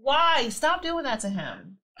 Why? Stop doing that to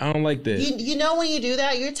him. I don't like that. When you do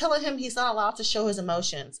that, you're telling him he's not allowed to show his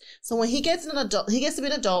emotions. So when he gets he gets to be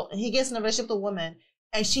an adult and he gets in a relationship with a woman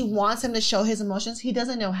and she wants him to show his emotions, he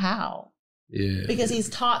doesn't know how. Yeah. Because he's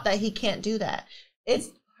taught that he can't do that. It's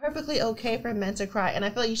perfectly okay for men to cry. And I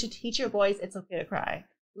feel like you should teach your boys it's okay to cry.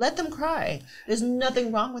 Let them cry. There's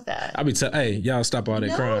nothing wrong with that. I be hey, y'all stop all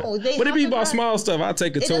that crying. But it be about small stuff. I'll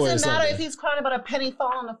take a toy or something. It doesn't matter if he's crying about a penny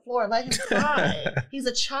falling on the floor. Let him cry. He's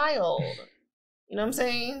a child. You know what I'm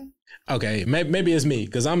saying? Okay, maybe it's me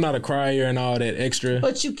because I'm not a crier and all that extra.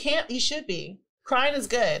 But you should be. Crying is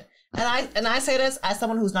good. And I say this as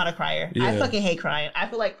someone who's not a crier. Yeah. I fucking hate crying. I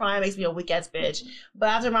feel like crying makes me a weak ass bitch. But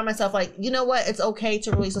I have to remind myself, like, you know what? It's okay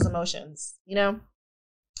to release those emotions.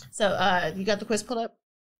 So you got the quiz pulled up?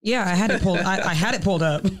 Yeah, I had it pulled. I had it pulled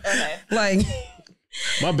up. Okay. Like,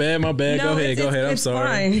 my bad. No, go ahead. I'm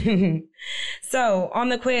sorry. Fine. So on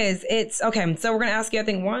the quiz, it's okay. So we're gonna ask you, I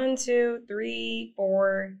think 1, 2, 3,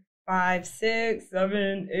 4, 5, 6,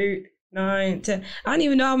 7, 8, 9, 10. I don't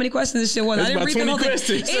even know how many questions this shit was. I didn't read the whole thing.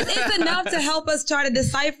 It's enough to help us try to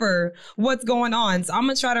decipher what's going on. So I'm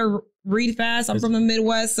gonna try to read fast. I'm from the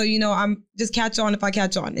Midwest, so I'm just catch on if I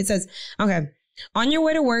catch on. It says, okay. On your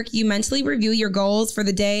way to work, you mentally review your goals for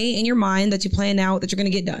the day in your mind that you plan out that you're going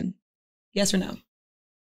to get done. Yes or no?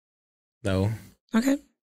 No. Okay.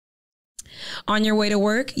 On your way to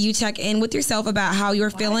work, you check in with yourself about how you're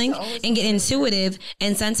feeling and get intuitive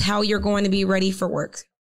and sense how you're going to be ready for work.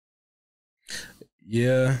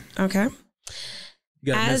 Yeah. Okay.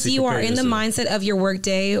 As you are in the mindset of your work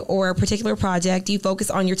day or a particular project, you focus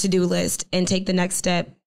on your to-do list and take the next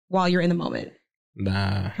step while you're in the moment.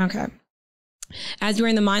 Nah. Okay. As you're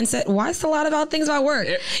in the mindset, why is a lot about things about work?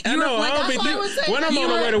 I know. When I'm on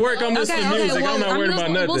the way to work, I'm listening to music. I'm not worried about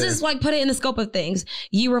nothing. We'll just put it in the scope of things.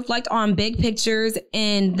 You reflect on big pictures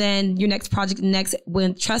and then your next project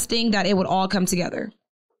when trusting that it would all come together.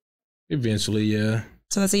 Eventually, yeah.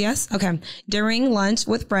 So that's a yes? Okay. During lunch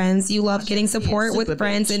with friends, you love getting support with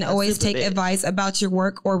friends and always take advice about your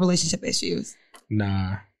work or relationship issues.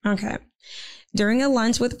 Nah. Okay. During a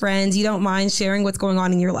lunch with friends, you don't mind sharing what's going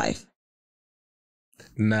on in your life.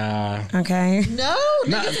 Nah. Okay. No.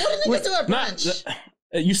 What do niggas do at brunch?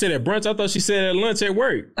 You said at brunch? I thought she said at lunch at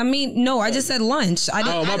work. I mean, no, I just said lunch. My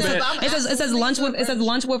bad. It says lunch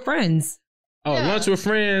with friends. Oh, yeah. Lunch with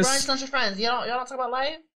friends. Brunch, lunch with friends. Y'all don't talk about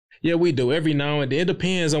life? Yeah, we do every now and then. It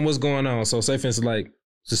depends on what's going on. So say for instance, like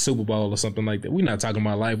the Super Bowl or something like that. We're not talking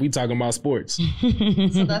about life. We talking about sports. So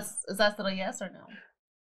is that still a yes or no?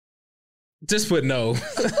 Just put no.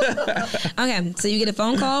 Okay, so you get a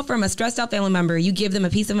phone call from a stressed out family member. You give them a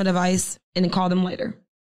piece of advice and then call them later.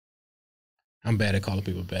 I'm bad at calling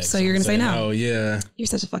people back. So you're going to say no? Oh, yeah. You're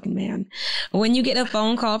such a fucking man. When you get a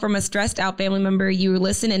phone call from a stressed out family member, you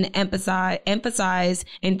listen and emphasize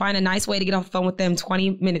and find a nice way to get off the phone with them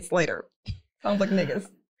 20 minutes later. Sounds like niggas.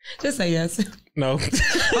 Just say yes. No.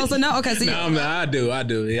 Oh, so no? Okay. So no, I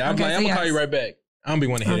do. Yeah, I'm going to call you right back. I don't be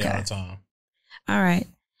wanting to hear that all the time. All right.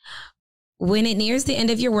 When it nears the end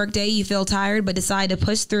of your workday, you feel tired, but decide to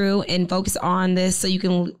push through and focus on this so you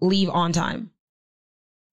can leave on time.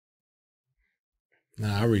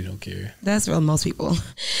 Nah, I really don't care. That's real most people.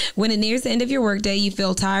 When it nears the end of your workday, you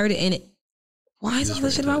feel tired and why is all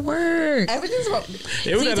this shit about work? Everything's about...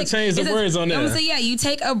 Yeah, we got to change the words on that. I'm going to say, yeah, you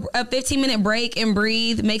take a 15-minute break and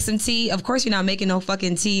breathe, make some tea. Of course, you're not making no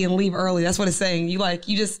fucking tea and leave early. That's what it's saying.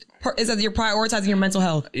 It says you're prioritizing your mental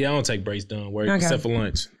health. Yeah, I don't take breaks during work except for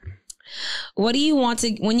lunch. When you want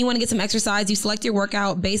to get some exercise, you select your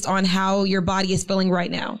workout based on how your body is feeling right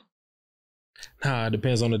now. Nah, it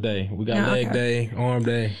depends on the day. We got leg day, arm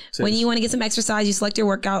day. When you want to get some exercise, you select your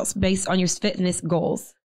workouts based on your fitness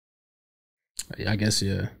goals. I guess,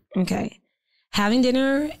 yeah. Okay. Having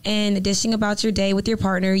dinner and dishing about your day with your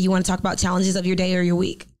partner, you want to talk about challenges of your day or your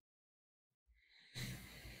week.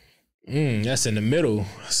 That's in the middle.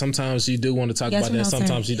 Sometimes you do want to talk about that.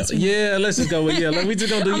 Sometimes you don't. Yes, yeah, let's just go with We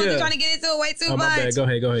just gonna do I'm trying to get into it way too much. My bad. Go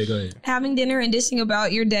ahead. Having dinner and dishing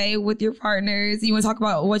about your day with your partners, you want to talk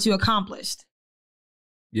about what you accomplished.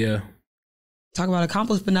 Yeah. Talk about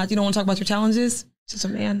accomplished, but you don't want to talk about your challenges. Just a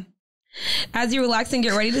man. As you relax and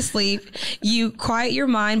get ready to sleep, you quiet your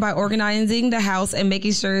mind by organizing the house and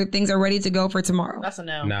making sure things are ready to go for tomorrow. That's a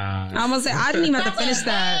no. Nah. I'm going to say, I didn't even have to finish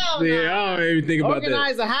that. Yeah, I don't even think about that.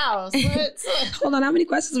 Organize a house. What? Hold on, how many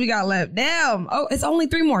questions we got left? Damn. Oh, it's only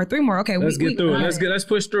three more. Okay. Let's get through it. Let's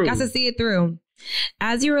push through. Got to see it through.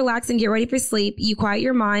 As you relax and get ready for sleep, you quiet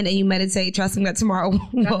your mind and you meditate, trusting that tomorrow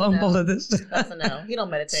will unfold this. That's a no. He don't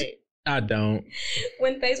meditate. I don't.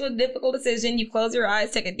 When faced with a difficult decision, you close your eyes,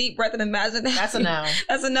 take a deep breath, and imagine that. That's a no.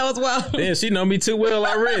 That's a no as well. Yeah, she know me too well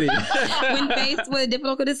already. When faced with a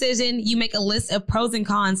difficult decision, you make a list of pros and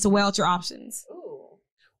cons to weigh out your options.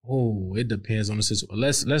 Oh, it depends on the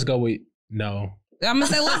situation. Let's go with no. I'm gonna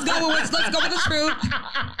say let's go with the truth.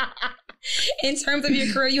 In terms of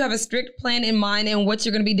your career, you have a strict plan in mind and what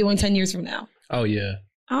you're gonna be doing 10 years from now. Oh yeah.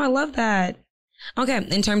 Oh, I love that. Okay,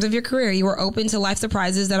 in terms of your career, you are open to life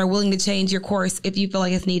surprises that are willing to change your course if you feel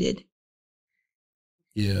like it's needed.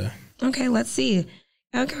 Yeah. Okay, let's see.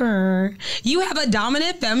 Okay. You have a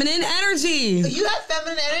dominant feminine energy. You have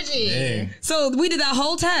feminine energy. Dang. So we did that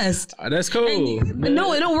whole test. That's cool. No,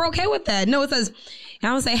 we're okay with that. No, it says,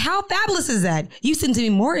 I would say, how fabulous is that? You seem to be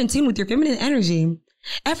more in tune with your feminine energy.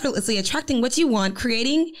 Effortlessly attracting what you want,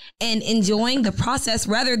 creating and enjoying the process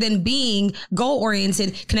rather than being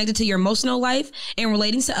goal-oriented, connected to your emotional life and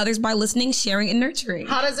relating to others by listening, sharing, and nurturing.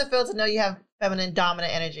 How does it feel to know you have feminine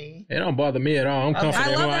dominant energy? It don't bother me at all. I'm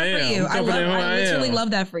confident in who I am. I literally love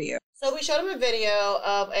that for you. So we showed him a video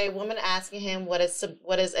of a woman asking him what is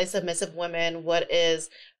a submissive woman, what is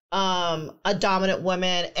a dominant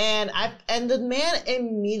woman, and the man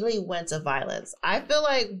immediately went to violence. I feel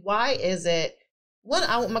like, why is it?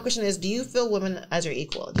 My question is, do you feel women as your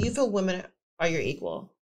equal? Do you feel women are your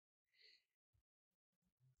equal?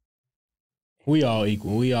 We all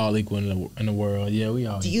equal. We all equal in the world. Yeah, we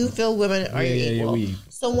all. Do you feel women are your equal? Yeah,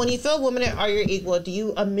 so when you feel women are your equal, do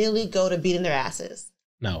you immediately go to beating their asses?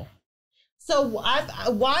 No. So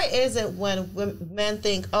why is it when men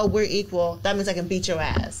think, oh, we're equal, that means I can beat your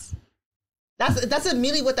ass? That's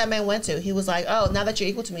immediately what that man went to. He was like, oh, now that you're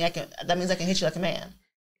equal to me, that means I can hit you like a man.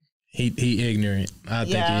 He ignorant. I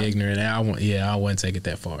think he ignorant. I wouldn't take it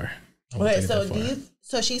that far. Okay,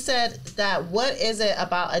 so she said that what is it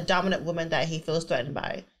about a dominant woman that he feels threatened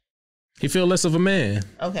by? He feel less of a man.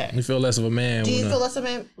 Okay. He feel less of a man. Do you feel less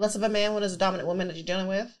of a man when it's a dominant woman that you're dealing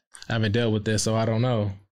with? I haven't dealt with this, so I don't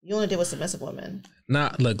know. You only deal with submissive women.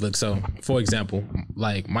 Look. So, for example,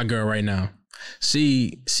 like my girl right now,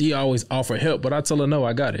 she always offer help, but I tell her no,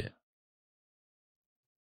 I got it.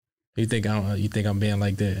 You think I'm being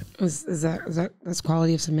like that? Is that's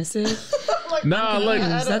quality of submissive?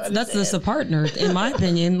 That's just a partner, in my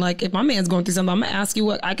opinion. Like if my man's going through something, I'm gonna ask you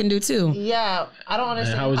what I can do too. Yeah, I don't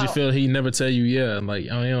understand. And how would you feel? He never tell you yeah. Like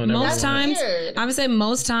most times, I would say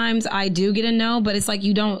most times I do get a no, but it's like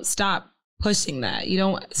you don't stop pushing that. You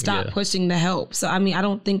don't stop pushing the help. So I mean, I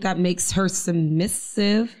don't think that makes her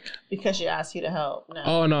submissive. Because she asked you to help. No.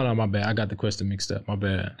 Oh, no, my bad. I got the question mixed up. My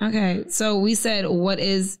bad. Okay. So we said, what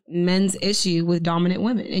is men's issue with dominant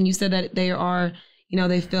women? And you said that they are,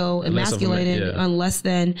 they feel emasculated and less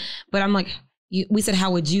than. But I'm like, we said,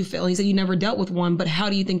 how would you feel? And you said you never dealt with one, but how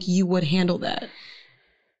do you think you would handle that?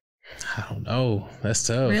 I don't know. That's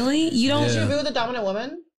tough. Really? You don't? Would you agree with a dominant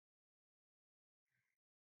woman?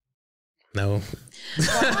 No.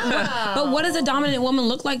 Wow. But what does a dominant woman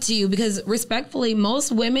look like to you? Because respectfully,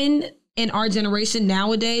 most women in our generation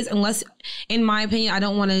nowadays, unless, in my opinion, I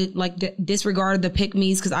don't want to like disregard the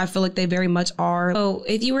pick-me's because I feel like they very much are. So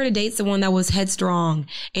if you were to date someone that was headstrong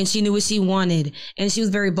and she knew what she wanted and she was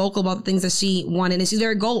very vocal about the things that she wanted and she's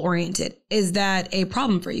very goal-oriented, is that a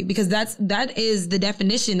problem for you? Because that is the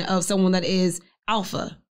definition of someone that is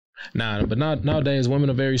alpha. Nah, but nowadays women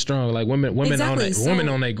are very strong. Like women Exactly. women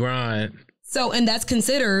on their grind. So, and that's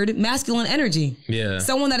considered masculine energy. Yeah.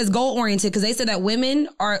 Someone that is goal oriented, because they said that women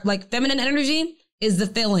are like feminine energy is the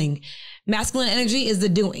feeling. Masculine energy is the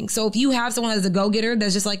doing. So if you have someone that's a go-getter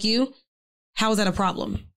that's just like you, how is that a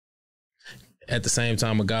problem? At the same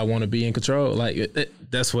time, a guy want to be in control. Like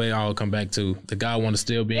that's where it all come back to. The guy want to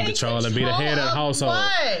still be in control and be the head of the household.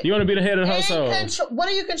 What? You want to be the head of the household. What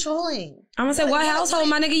are you controlling? I'm gonna say, what household,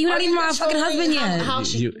 my nigga? You're not even my fucking husband yet.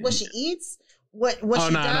 What she eats? What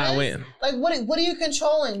she does? Wait. Like what are you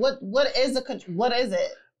controlling? What is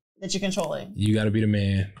it that you're controlling? You got to be the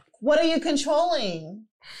man. What are you controlling?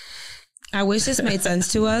 I wish this made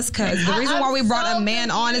sense to us, because the reason why we brought a man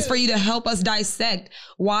on is for you to help us dissect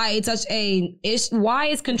why it's such a why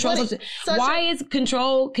is control is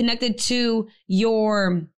control connected to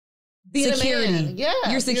your security,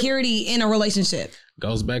 your security in a relationship.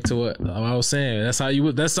 Goes back to what I was saying. That's how you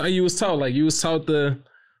was taught. Like you was taught to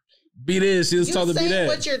be this. You was taught to be that.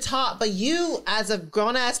 What you're taught, but you as a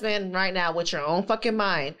grown ass man right now with your own fucking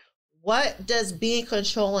mind, what does being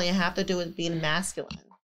controlling have to do with being masculine?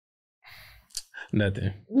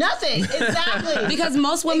 Nothing. Exactly. Because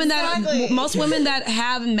most women that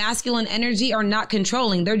have masculine energy are not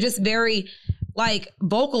controlling. They're just very like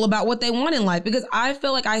vocal about what they want in life. Because I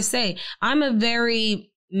feel like I'm a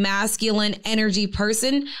very masculine energy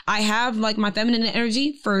person. I have like my feminine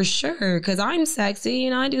energy for sure, because I'm sexy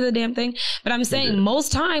and I do the damn thing. But I'm saying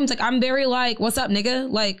most times, like, I'm very like, what's up,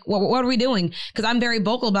 nigga? Like, what are we doing? Because I'm very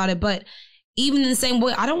vocal about it. But even in the same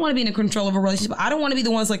way, I don't want to be in control of a relationship. I don't want to be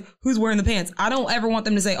the ones like, who's wearing the pants? I don't ever want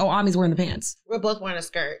them to say, oh, Ami's wearing the pants. We're both wearing a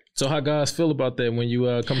skirt. So how guys feel about that when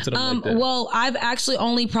you come to them like that? Well, I've actually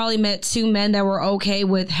only probably met 2 men that were okay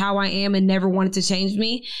with how I am and never wanted to change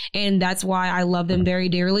me. And that's why I love them very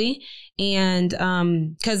dearly. And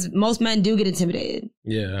because most men do get intimidated.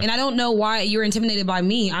 Yeah. And I don't know why you're intimidated by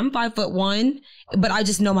me. I'm 5'1", but I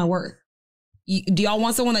just know my worth. Do y'all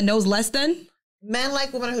want someone that knows less than? Men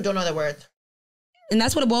like women who don't know their worth. And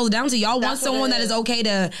that's what it boils down to. Y'all want someone that is okay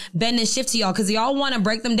to bend and shift to y'all, because y'all want to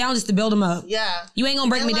break them down just to build them up. Yeah. You ain't gonna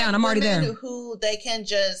break me down. I'm already there. Who they can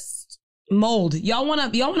just mold. Y'all wanna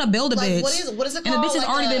build a bitch. What is it called? And the bitch has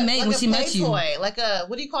already been made when she met you. Like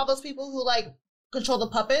what do you call those people who like control the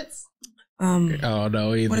puppets? Oh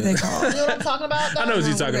no, either. What are they called? You know what I'm talking about? I know what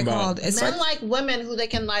you're talking about. Men like women who they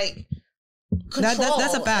can like control.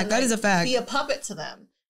 That's a fact. That is a fact. Be a puppet to them.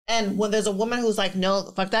 And when there's a woman who's like,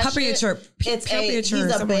 no, fuck that shit. He's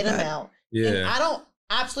a beta male. Yeah. And I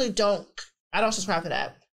don't subscribe to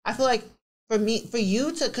that. I feel like for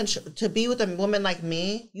you to be with a woman like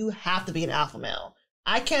me, you have to be an alpha male.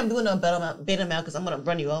 I can't be with a beta male because I'm going to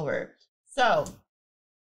run you over. So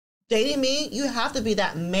dating me, you have to be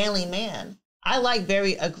that manly man. I like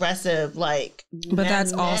very aggressive, like. But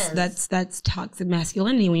that's toxic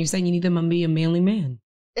masculinity when you're saying you need them to be a manly man.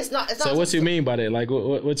 It's not. So what you mean by that? Like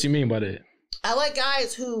what you mean by that? I like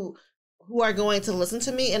guys who are going to listen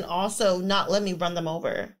to me and also not let me run them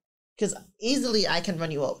over, because easily I can run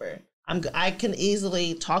you over. I can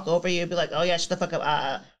easily talk over you and be like, oh yeah, shut the fuck up.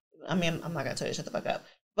 I mean, I'm not gonna tell you shut the fuck up,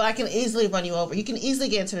 but I can easily run you over. You can easily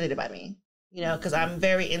get intimidated by me, you know, because I'm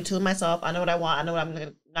very into myself. I know what I want. I know what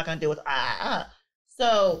I'm not gonna deal with.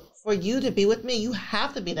 So for you to be with me, you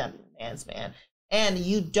have to be that man's man, and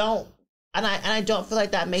you don't. And I don't feel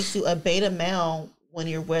like that makes you a beta male when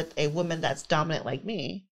you're with a woman that's dominant like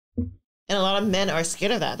me. And a lot of men are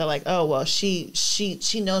scared of that. They're like, oh well, she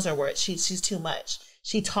knows her worth. She's too much.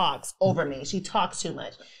 She talks over me. She talks too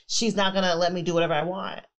much. She's not gonna let me do whatever I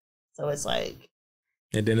want. So it's like.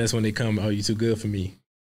 And then that's when they come, oh, you too good for me.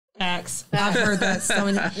 Facts. I've heard that so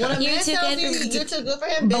many. When a man tells you you're too good for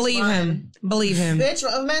him, believe him. Believe him. Bitch,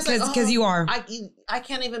 a man's like, because you are. I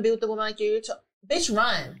can't even be with a woman like you. Bitch,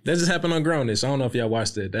 run. That just happened on Grownish. I don't know if y'all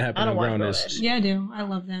watched it. That happened on Grownish. Yeah, I do. I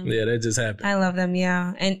love them. Yeah, that just happened. I love them,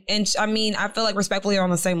 yeah. And I mean, I feel like respectfully are on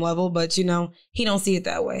the same level, but you know, he don't see it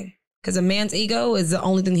that way. Because a man's ego is the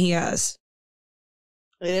only thing he has.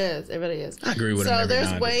 It is. It really is. I agree with him. So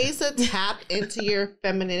there's ways to tap into your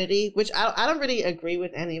femininity, which I don't really agree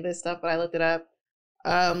with any of this stuff, but I looked it up.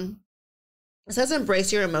 It says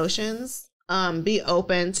embrace your emotions. be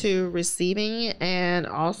open to receiving, and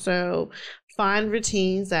also find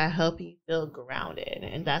routines that help you feel grounded.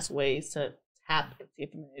 And that's ways to tap into your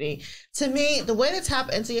femininity. To me, the way to tap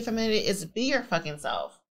into your femininity is be your fucking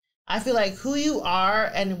self. I feel like who you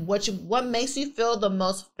are and what makes you feel the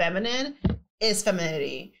most feminine is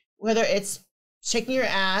femininity. Whether it's shaking your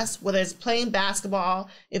ass, whether it's playing basketball,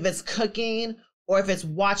 if it's cooking, or if it's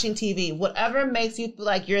watching TV, whatever makes you feel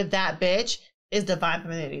like you're that bitch is divine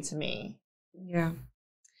femininity to me. Yeah.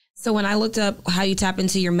 So when I looked up how you tap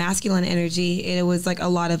into your masculine energy, it was like a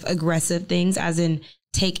lot of aggressive things, as in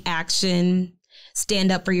take action,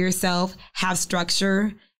 stand up for yourself, have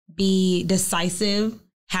structure, be decisive,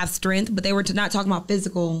 have strength. But they were not talking about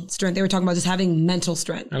physical strength. They were talking about just having mental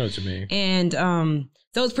strength. I know what you mean. And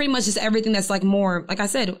so it's pretty much just everything that's like more, like I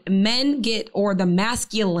said, men get, or the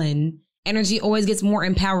masculine energy always gets more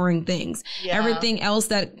empowering things. Yeah. Everything else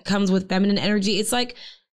that comes with feminine energy, it's like,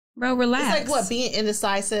 bro, relax. It's like what? Being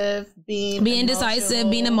indecisive, being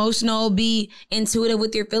indecisive, being emotional, be intuitive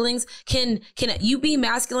with your feelings. Can you be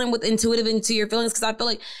masculine with intuitive into your feelings? Because I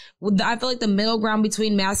feel like the middle ground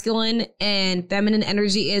between masculine and feminine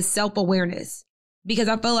energy is self-awareness. Because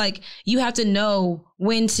I feel like you have to know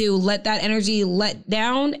when to let that energy let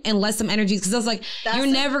down and let some energy. Because I was like, you're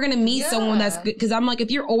never going to meet someone that's good. Because I'm like,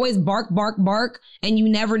 if you're always bark, and you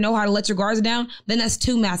never know how to let your guards down, then that's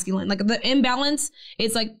too masculine. Like the imbalance,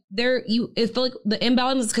 it's like it feel like the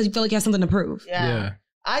imbalance is because you feel like you have something to prove. Yeah.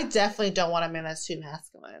 I definitely don't want a man that's too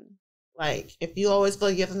masculine. Like, if you always feel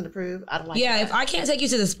like you have something to prove, I don't like that. Yeah, if I can't take you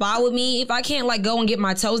to the spa with me, if I can't, like, go and get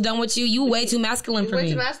my toes done with you, you way too masculine for me. Way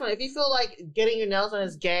too masculine. If you feel like getting your nails done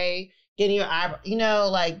is gay, getting your eyebrow,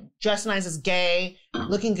 like, dressing nice is gay,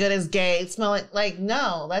 looking good is gay, smelling, like,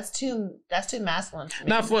 no, that's too masculine for me.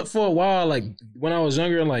 Now, for a while, like, when I was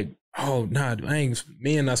younger, like, oh, nah,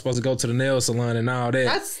 men not supposed to go to the nail salon and all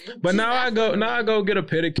that. But now I go get a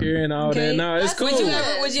pedicure and all that. No, it's cool.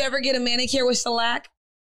 Would you ever get a manicure with shellac?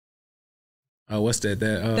 Oh, what's that?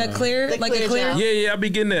 That clear? Like a clear? Yeah, I be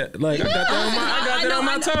getting that. Like, I got that on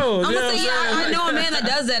my toes. I'm gonna say, I know a man that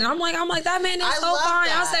does that. And I'm like, that man is so fine.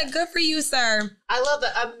 I said, good for you, sir. I love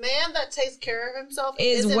that. A man that takes care of himself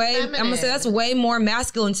is way, feminine. I'm gonna say that's way more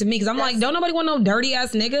masculine to me. Because I'm like, don't nobody want no dirty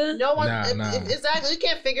ass nigga. No one, exactly. You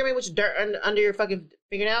can't figure me with dirt under your fucking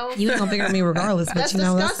fingernails. You ain't gonna figure me regardless. But that's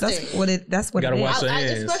disgusting. That's what you gotta wash your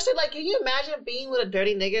hands. Especially, like, can you imagine being with a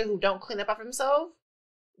dirty nigga who don't clean up after himself?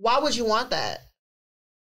 Why would you want that?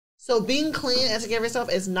 So being clean and taking care of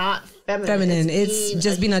yourself is not feminine. It's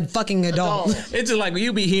just being a fucking adult. It's just like when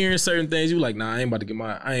you be hearing certain things, you like, nah, I ain't about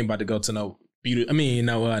to go to no beauty.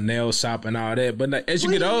 Nail shop and all that. But like, as you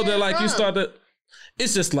get older, like you start to.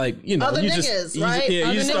 It's just like, other niggas, right?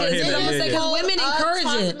 You start hitting it. Because women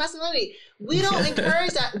encourage it. Masculinity. We don't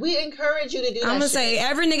encourage that. We encourage you to do that. I'm gonna say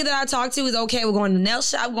every nigga that I talk to is okay with going to the nail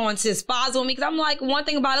shop, going to spas with me. Because I'm like, one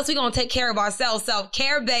thing about us, we gonna take care of ourselves.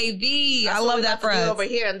 Self-care, baby. I love that for us. Over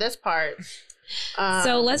here in this part.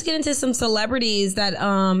 So let's get into some celebrities that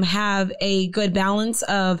have a good balance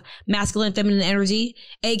of masculine and feminine energy.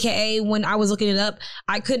 AKA, when I was looking it up,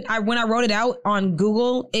 when I wrote it out on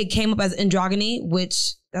Google, it came up as androgyny,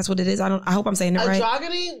 which that's what it is. I hope I'm saying it right.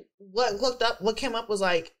 Androgyny, what came up was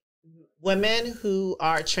like women who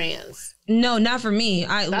are trans. No, not for me.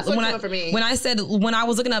 That's what came up for me. When I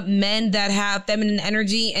was looking up men that have feminine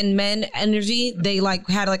energy and men energy, they like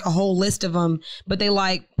had like a whole list of them, but they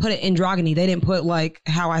like put it androgyny. They didn't put like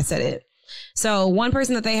how I said it. So one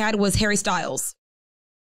person that they had was Harry Styles.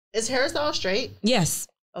 Is Harry Styles straight? Yes.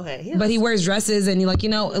 Okay. But he wears dresses and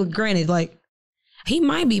granted, like, he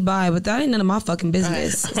might be bi, but that ain't none of my fucking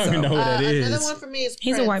business. I don't even know who that is. Another one for me is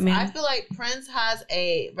Prince. He's a white man. I feel like Prince has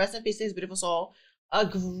rest in peace, his beautiful soul, a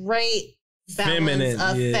great balance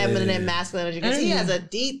of feminine and masculine energy. Because he has a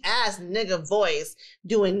deep ass nigga voice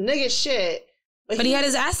doing nigga shit. But he had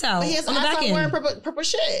his ass out. But he has on the ass back out end. wearing purple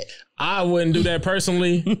shit. I wouldn't do that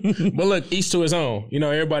personally. But look, each to his own.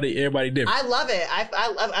 Everybody different. I love it.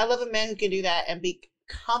 I love a man who can do that and be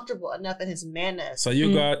comfortable enough in his manness. So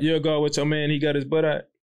you'll go with your man, he got his butt out?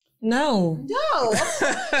 No.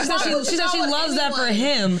 She said she loves that for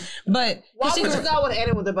him. But why would you go out with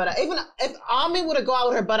anyone with their butt out? Even if Ami would have go out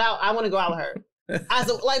with her butt out, I want to go out with her. As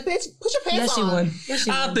a, like, bitch, put your pants on. Yes, she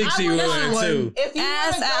would. I think she would too. If you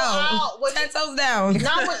ass out with 10 toes down.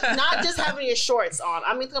 Not just having your shorts on.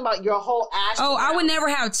 I mean, talking about your whole ass. Oh, I would never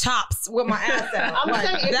have chops with my ass out. I'm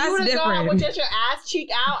saying, if you would have gone with just your ass cheek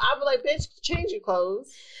out, I'd be like, bitch, change your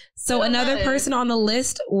clothes. So another person on the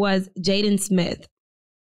list was Jaden Smith.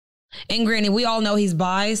 And granted, we all know he's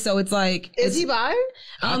bi, so it's like... Is he bi?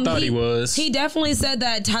 I thought he was. He definitely said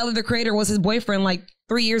that Tyler, the Creator, was his boyfriend like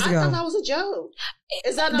 3 years ago. I thought that was a joke.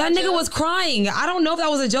 Is that not that a nigga joke? was crying. I don't know if that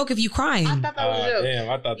was a joke if you crying. I thought that was a joke. Damn,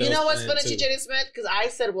 I thought that you know was what's funny to too. Jaden Smith? Because I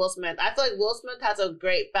said Will Smith. I feel like Will Smith has a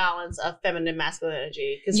great balance of feminine masculine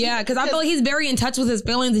energy. Because I feel like he's very in touch with his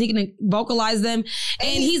feelings and he can vocalize them. And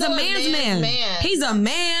he's a man's man. He's a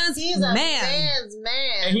man's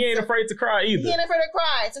man. And he ain't afraid to cry either. He ain't afraid to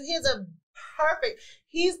cry. So he has a perfect.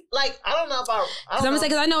 He's like, I don't know about.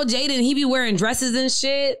 Because I know Jaden, he be wearing dresses and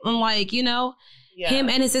shit. And like, you know, him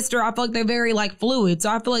and his sister, I feel like they're very like fluid. So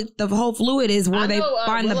I feel like the whole fluid is where they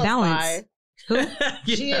find the balance. Who?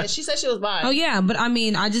 Yeah. She said she was bi. Oh yeah, but I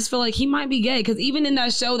mean, I just feel like he might be gay because even in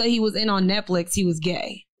that show that he was in on Netflix, he was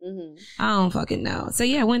gay. Mm-hmm. I don't fucking know. So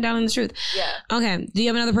yeah, went down in the truth. Yeah. Okay. Do you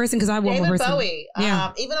have another person? Because I have one more person. Bowie.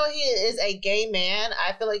 Yeah. Even though he is a gay man,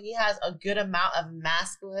 I feel like he has a good amount of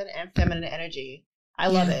masculine and feminine energy. I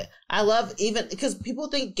love it. I love even because people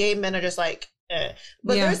think gay men are just like,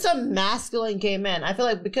 but there's some masculine gay men. I feel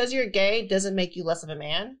like because you're gay doesn't make you less of a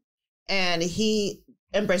man, and he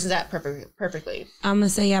embraces that perfectly. I'm gonna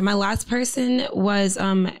say my last person was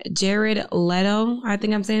Jared Leto. I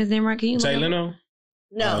think I'm saying his name right. Can you Jay Leno?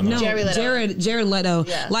 No, Jared Leto. Jared Leto.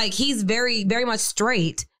 Yeah. Like he's very, very much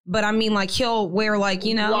straight. But I mean, like he'll wear like,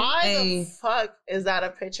 you know, why the fuck is that a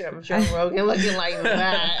picture of Joe Rogan looking like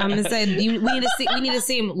that? I'm gonna say we need to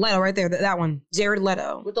see him. Leto right there, that one, Jared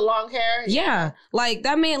Leto with the long hair. Yeah, like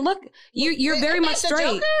that man. Look, you're very much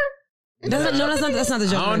straight. That's not the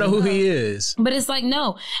Joker. I don't know who he is. But it's like,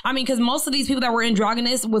 no. I mean, because most of these people that were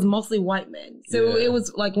androgynous was mostly white men. So it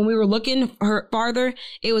was like when we were looking farther,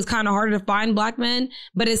 it was kind of harder to find black men.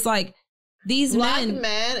 But it's like these black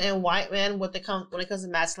men and white men when it comes to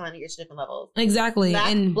masculinity, it's different levels. Exactly.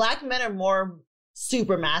 And black men are more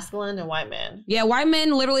super masculine than white men. Yeah, white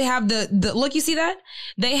men literally have the look. You see that?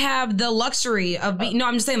 They have the luxury of being. No,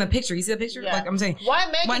 I'm just saying the picture. You see the picture? Yeah. Like I'm saying,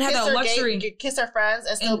 white men can have the luxury, kiss their friends,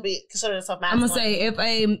 and still be consider themselves masculine. I'm gonna say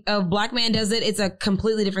if a black man does it, it's a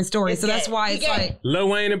completely different story. So that's why it's like Lil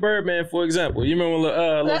Wayne and Birdman, for example. You remember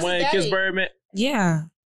when Lil Wayne kissed Birdman? Yeah.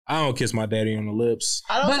 I don't kiss my daddy on the lips.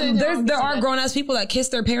 But there are grown ass people that kiss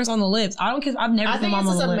their parents on the lips. I don't kiss. I've never kissed my mom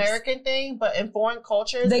on the lips. I think it's an American thing, but in foreign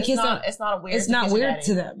cultures, they kiss it's not weird. It's not weird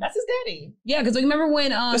to them. That's his daddy. Yeah, because remember when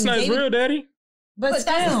that's not his real daddy. But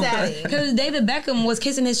that's his daddy. Because David Beckham was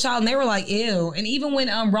kissing his child, and they were like, "Ew." And even when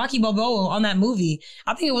Rocky Balboa on that movie,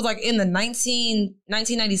 I think it was like in the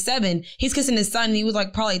 1997, he's kissing his son. And he was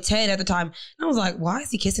like probably 10 at the time. And I was like, "Why is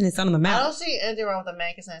he kissing his son in the mouth?" I don't see anything wrong with a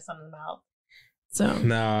man kissing his son in the mouth. So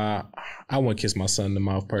nah, I wouldn't kiss my son in the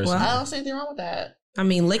mouth personally. Well, I don't see anything wrong with that. I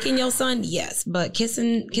mean, licking your son, yes, but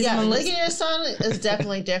kissing licking your son is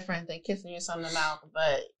definitely different than kissing your son in the mouth.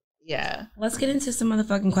 But yeah, let's get into some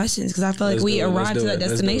motherfucking questions because I feel like we arrived to that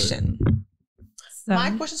destination. So.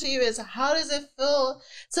 My question to you is, how does it feel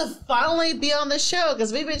to finally be on the show?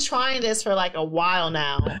 Because we've been trying this for like a while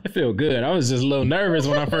now. I feel good. I was just a little nervous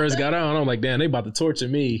when I first got on. I'm like, damn, they about to torture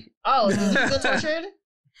me. Oh, did you feel tortured?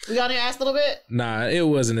 We got on your ass a little bit? Nah, it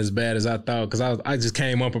wasn't as bad as I thought because I just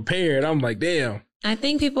came unprepared. I'm like, damn. I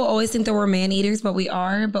think people always think that we're man eaters, but we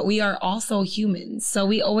are also humans. So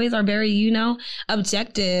we always are very, you know,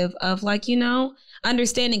 objective of like, you know,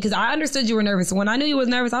 understanding. Because I understood you were nervous. So when I knew you was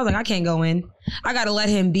nervous, I was like, I can't go in. I got to let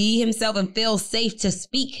him be himself and feel safe to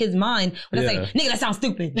speak his mind. When I say, nigga, that sounds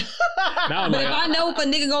stupid. But if I know if a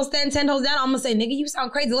nigga gonna stand 10 toes down, I'm going to say, nigga, you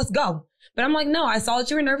sound crazy. Let's go. But I'm like, no, I saw that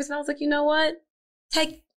you were nervous. And I was like, you know what?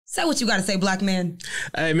 Say what you got to say, black man.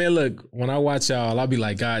 Hey, man, look, when I watch y'all, I'll be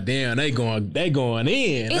like, God damn, they going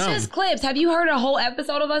in. It's just clips. Have you heard a whole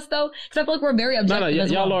episode of us, though? Because I feel like we're very objective. No,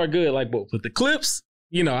 y'all are good. Like, but with the clips,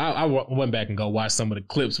 you know, I went back and go watch some of the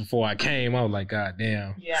clips before I came. I was like, God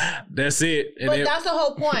damn. Yeah. That's it. But that's the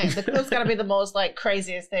whole point. The clips got to be the most, like,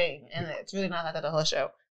 craziest thing. And it's really not like that the whole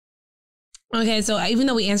show. Okay, so even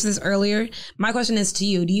though we answered this earlier, my question is to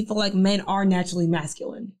you. Do you feel like men are naturally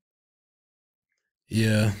masculine?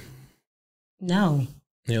 Yeah. No.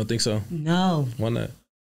 You don't think so? No. Why not?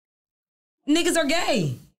 Niggas are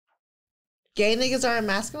gay. Gay niggas are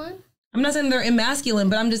masculine? I'm not saying they're emasculine,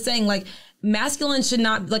 but I'm just saying like masculine should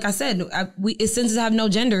not, like I said, since have no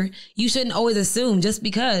gender, you shouldn't always assume just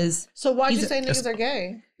because. So why'd you say niggas are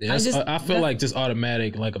gay? Yeah, I feel like just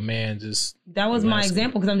automatic, like a man just. That was my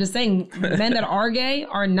example because I'm just saying men that are gay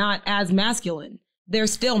are not as masculine. They're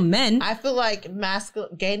still men. I feel like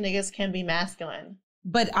gay niggas can be masculine.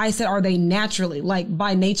 But I said, are they naturally? Like,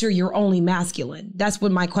 by nature, you're only masculine. That's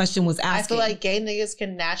what my question was asking. I feel like gay niggas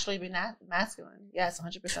can naturally be masculine. Yes,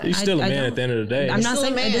 100%. You're still a man at the end of the day. I'm not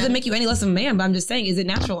saying it doesn't make you any less of a man, but I'm just saying, is it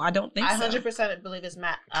natural? I don't think so. I 100% believe it's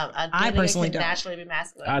I personally don't. naturally be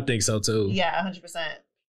masculine. I think so, too. Yeah, 100%.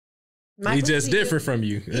 He's just different from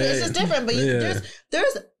you. Yeah, it's just different. But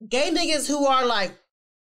there's gay niggas who are like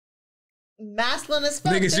masculine as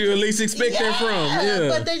fuck. Niggas you at least expect that from. Yeah.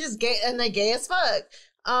 But they just gay and they gay as fuck.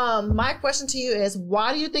 My question to you is,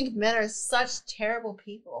 why do you think men are such terrible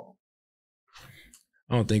people?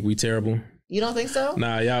 I don't think we terrible. You don't think so?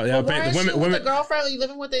 Nah, y'all paint the women. With a girlfriend you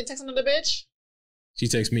living with and texting another bitch? She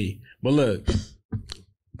texts me. But look.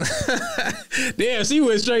 Damn, she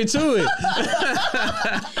went straight to it.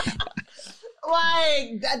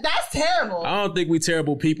 Like, that's terrible. I don't think we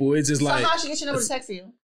terrible people. It's just like. So how she get your number to text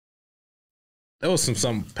you? That was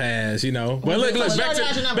some past, you know. But look,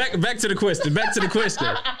 back to the question. Back to the question.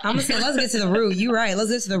 I'm gonna say, let's get to the root. You right. Let's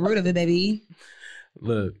get to the root of it, baby.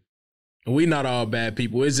 Look, we not all bad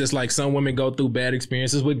people. It's just like some women go through bad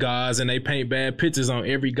experiences with guys and they paint bad pictures on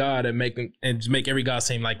every guy that make every guy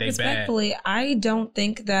seem like they bad. Respectfully, I don't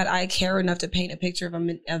think that I care enough to paint a picture of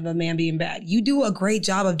a man being bad. You do a great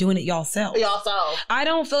job of doing it yourself. I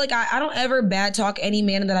don't feel like I don't ever bad talk any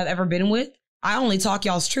man that I've ever been with. I only talk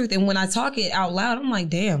y'all's truth. And when I talk it out loud, I'm like,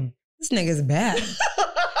 damn, this nigga's bad.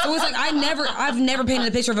 So it's like, I've never painted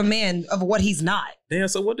a picture of a man of what he's not. Damn,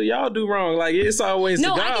 so what do y'all do wrong? Like, it's always the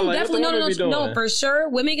guy. I can definitely, no, for sure.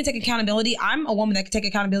 Women can take accountability. I'm a woman that can take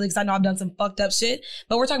accountability because I know I've done some fucked up shit.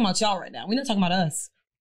 But we're talking about y'all right now. We're not talking about us.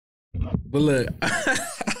 But look.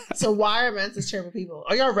 So why are men such terrible people?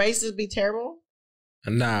 Are y'all raised to be terrible?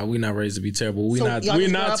 Nah, we're not raised to be terrible. We're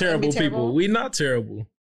not terrible people. We're not terrible.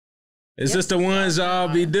 It's just the ones y'all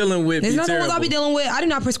be dealing with. It's not the ones I'll be dealing with. I do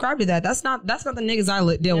not prescribe to that. That's not the niggas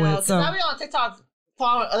I deal with. So I be on TikTok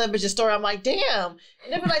following other bitches' story. I'm like, damn.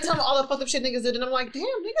 And they be like telling me all the fucked up shit niggas did, and I'm like, damn,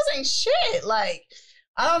 niggas ain't shit. Like,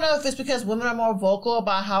 I don't know if it's because women are more vocal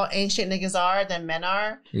about how ain't shit niggas are than men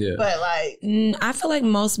are. Yeah. But like, I feel like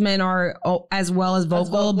most men are as well as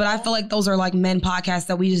vocal, but I feel like those are like men podcasts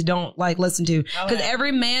that we just don't like listen to because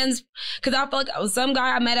because I feel like some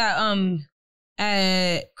guy I met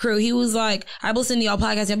at Crew, he was like, I be listening to y'all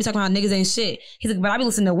podcasts, y'all be talking about how niggas ain't shit. He's like, but I be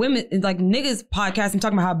listening to women, like niggas podcasts and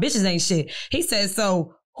talking about how bitches ain't shit. He says,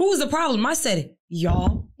 so who's the problem? I said it,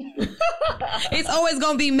 y'all. It's always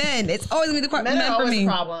gonna be men. It's always gonna be the men for me.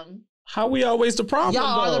 The problem. How we always the problem?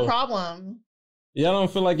 Y'all are the problem. Y'all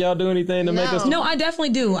don't feel like y'all do anything to make us? No, I definitely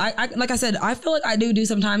do. I like I said, I feel like I do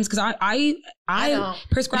sometimes because I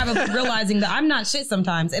prescribe of realizing that I'm not shit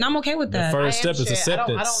sometimes, and I'm okay with that. The first step is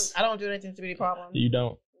acceptance. I don't do anything to be the problem. You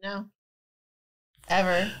don't? No.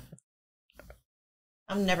 Ever.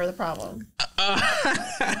 I'm never the problem.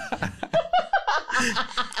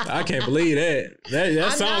 I can't believe that.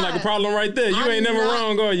 That sounds like a problem right there. You ain't never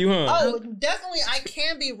wrong, are you, huh? Oh, definitely. I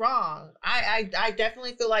can be wrong. I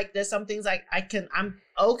definitely feel like there's some things like I'm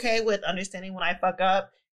okay with understanding when I fuck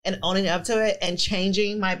up and owning up to it and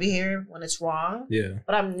changing my behavior when it's wrong. Yeah.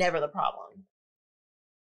 But I'm never the problem.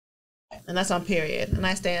 And that's on period. And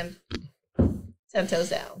I stand 10 toes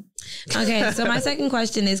down. Okay, so my second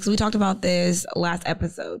question is, because we talked about this last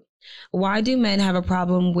episode, why do men have a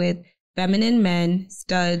problem with feminine men,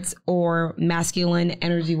 studs, or masculine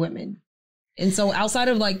energy women? And so outside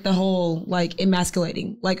of like the whole like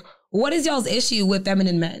emasculating, like what is y'all's issue with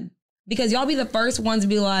feminine men? Because y'all be the first ones to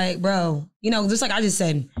be like, bro, you know, just like I just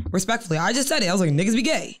said, respectfully, I just said it. I was like, niggas be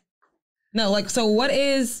gay. No, like, so what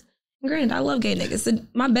is, granted, I love gay niggas. So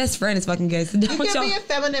my best friend is fucking gay. So you can be a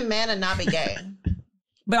feminine man and not be gay.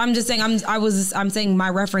 But I'm just saying, I'm saying my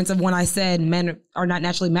reference of when I said men are not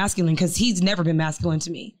naturally masculine, because he's never been masculine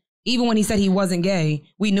to me. Even when he said he wasn't gay,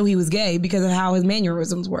 we knew he was gay because of how his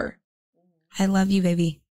mannerisms were. I love you,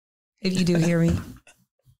 baby. If you do hear me.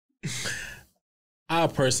 I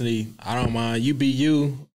don't mind. You be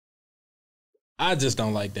you. I just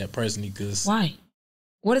don't like that personally because... Why?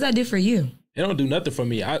 What does that do for you? It don't do nothing for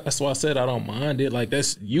me. That's why I said I don't mind it. Like,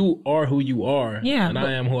 that's, you are who you are. Yeah. And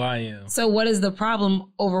I am who I am. So what is the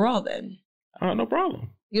problem overall then? I have no problem.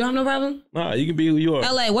 You don't have no problem? Nah, you can be who you are.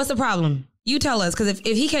 LA, what's the problem? You tell us, because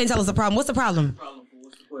if he can't tell us the problem, what's the problem?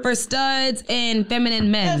 For studs and feminine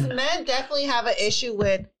men. Because men definitely have an issue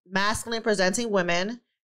with masculine presenting women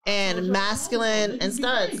and masculine and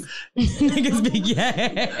studs. Niggas be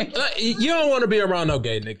gay. You don't want to be around no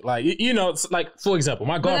gay nigga. Like, you know, it's like, for example,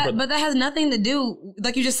 my godbrother. But that has nothing to do,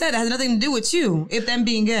 like you just said, that has nothing to do with you, if them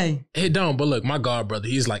being gay. It don't, but look, my godbrother,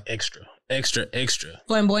 he's like extra.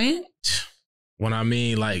 Flamboyant? When I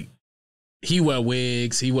mean, like, he wear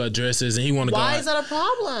wigs, he wear dresses, and he want to go. Why is that a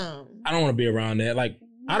problem? I don't want to be around that. Like,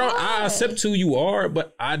 I accept who you are,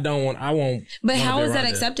 but I won't. But how is that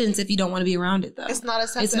acceptance if you don't want to be around it, though? It's not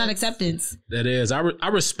acceptance. It's not acceptance. That is. I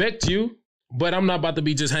respect you, but I'm not about to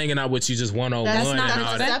be just hanging out with you just one-on-one. That's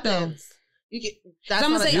not acceptance. That's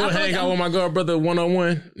I'm gonna say, you hang out with my god brother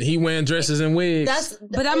 1-on-1. He wearing dresses and wigs.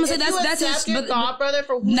 But I'm gonna say that's your god brother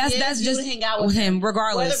for who that's just hang out with him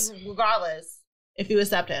regardless. Regardless, if you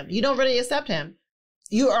accept him, you don't really accept him.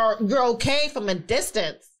 You're okay from a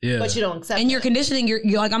distance, but you don't accept. And you're conditioning.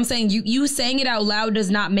 You're like I'm saying. You saying it out loud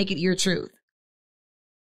does not make it your truth.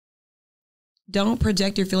 Don't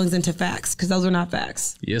project your feelings into facts because those are not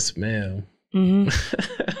facts. Yes, ma'am. Mm-hmm.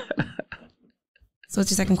 So what's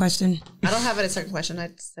your second question? I don't have a second question.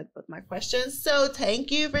 I said both my questions. So thank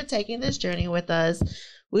you for taking this journey with us.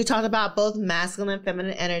 We talked about both masculine and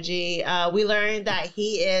feminine energy. We learned that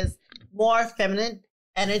he is more feminine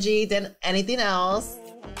energy than anything else.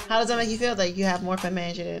 How does that make you feel that you have more feminine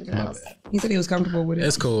energy than anything else? He said he was comfortable with it.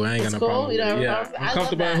 It's cool. I ain't got no problem. You don't have a Yeah, problem? I'm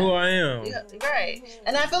comfortable in who I am. Right.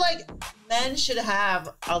 And I feel like men should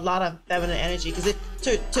have a lot of feminine energy because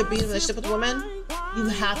to be in a relationship with women, you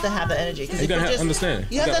have to have the energy. You gotta understand.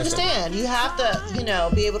 You have to understand. You have to,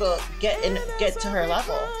 be able to get to her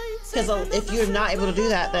level. Because if you're not able to do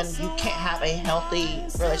that, then you can't have a healthy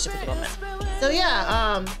relationship with a woman. So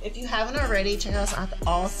yeah, if you haven't already, check us out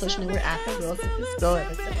all social media at the Real Sippin' Spill.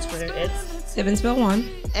 It's Twitter, it's Sippin' Spill 1.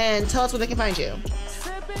 And tell us where they can find you.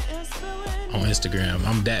 On Instagram,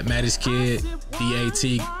 I'm that Mattis Kid,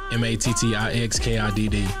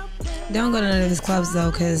 DATMATTIXKIDD. Don't go to none of these clubs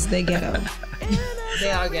though, because they ghetto.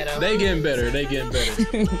 They are ghetto. They getting better. You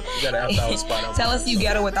gotta have that spot. Tell us you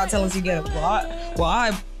ghetto without telling us you ghetto. Well,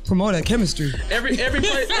 I promote that chemistry. Every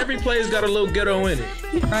place got a little ghetto in it.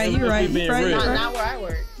 Right, you're right. Not where I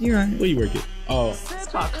work. You're right. Where you work at? Oh, it's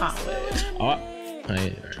called Conwood. Oh, all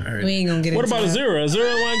right. We ain't gonna get what into about that. a zero? A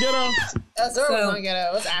zero one ghetto? A zero one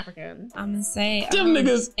ghetto. It's African. I'm gonna say them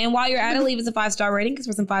niggas. And while you're at it, leave us a 5-star rating because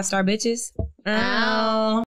we're some 5-star bitches. Ow.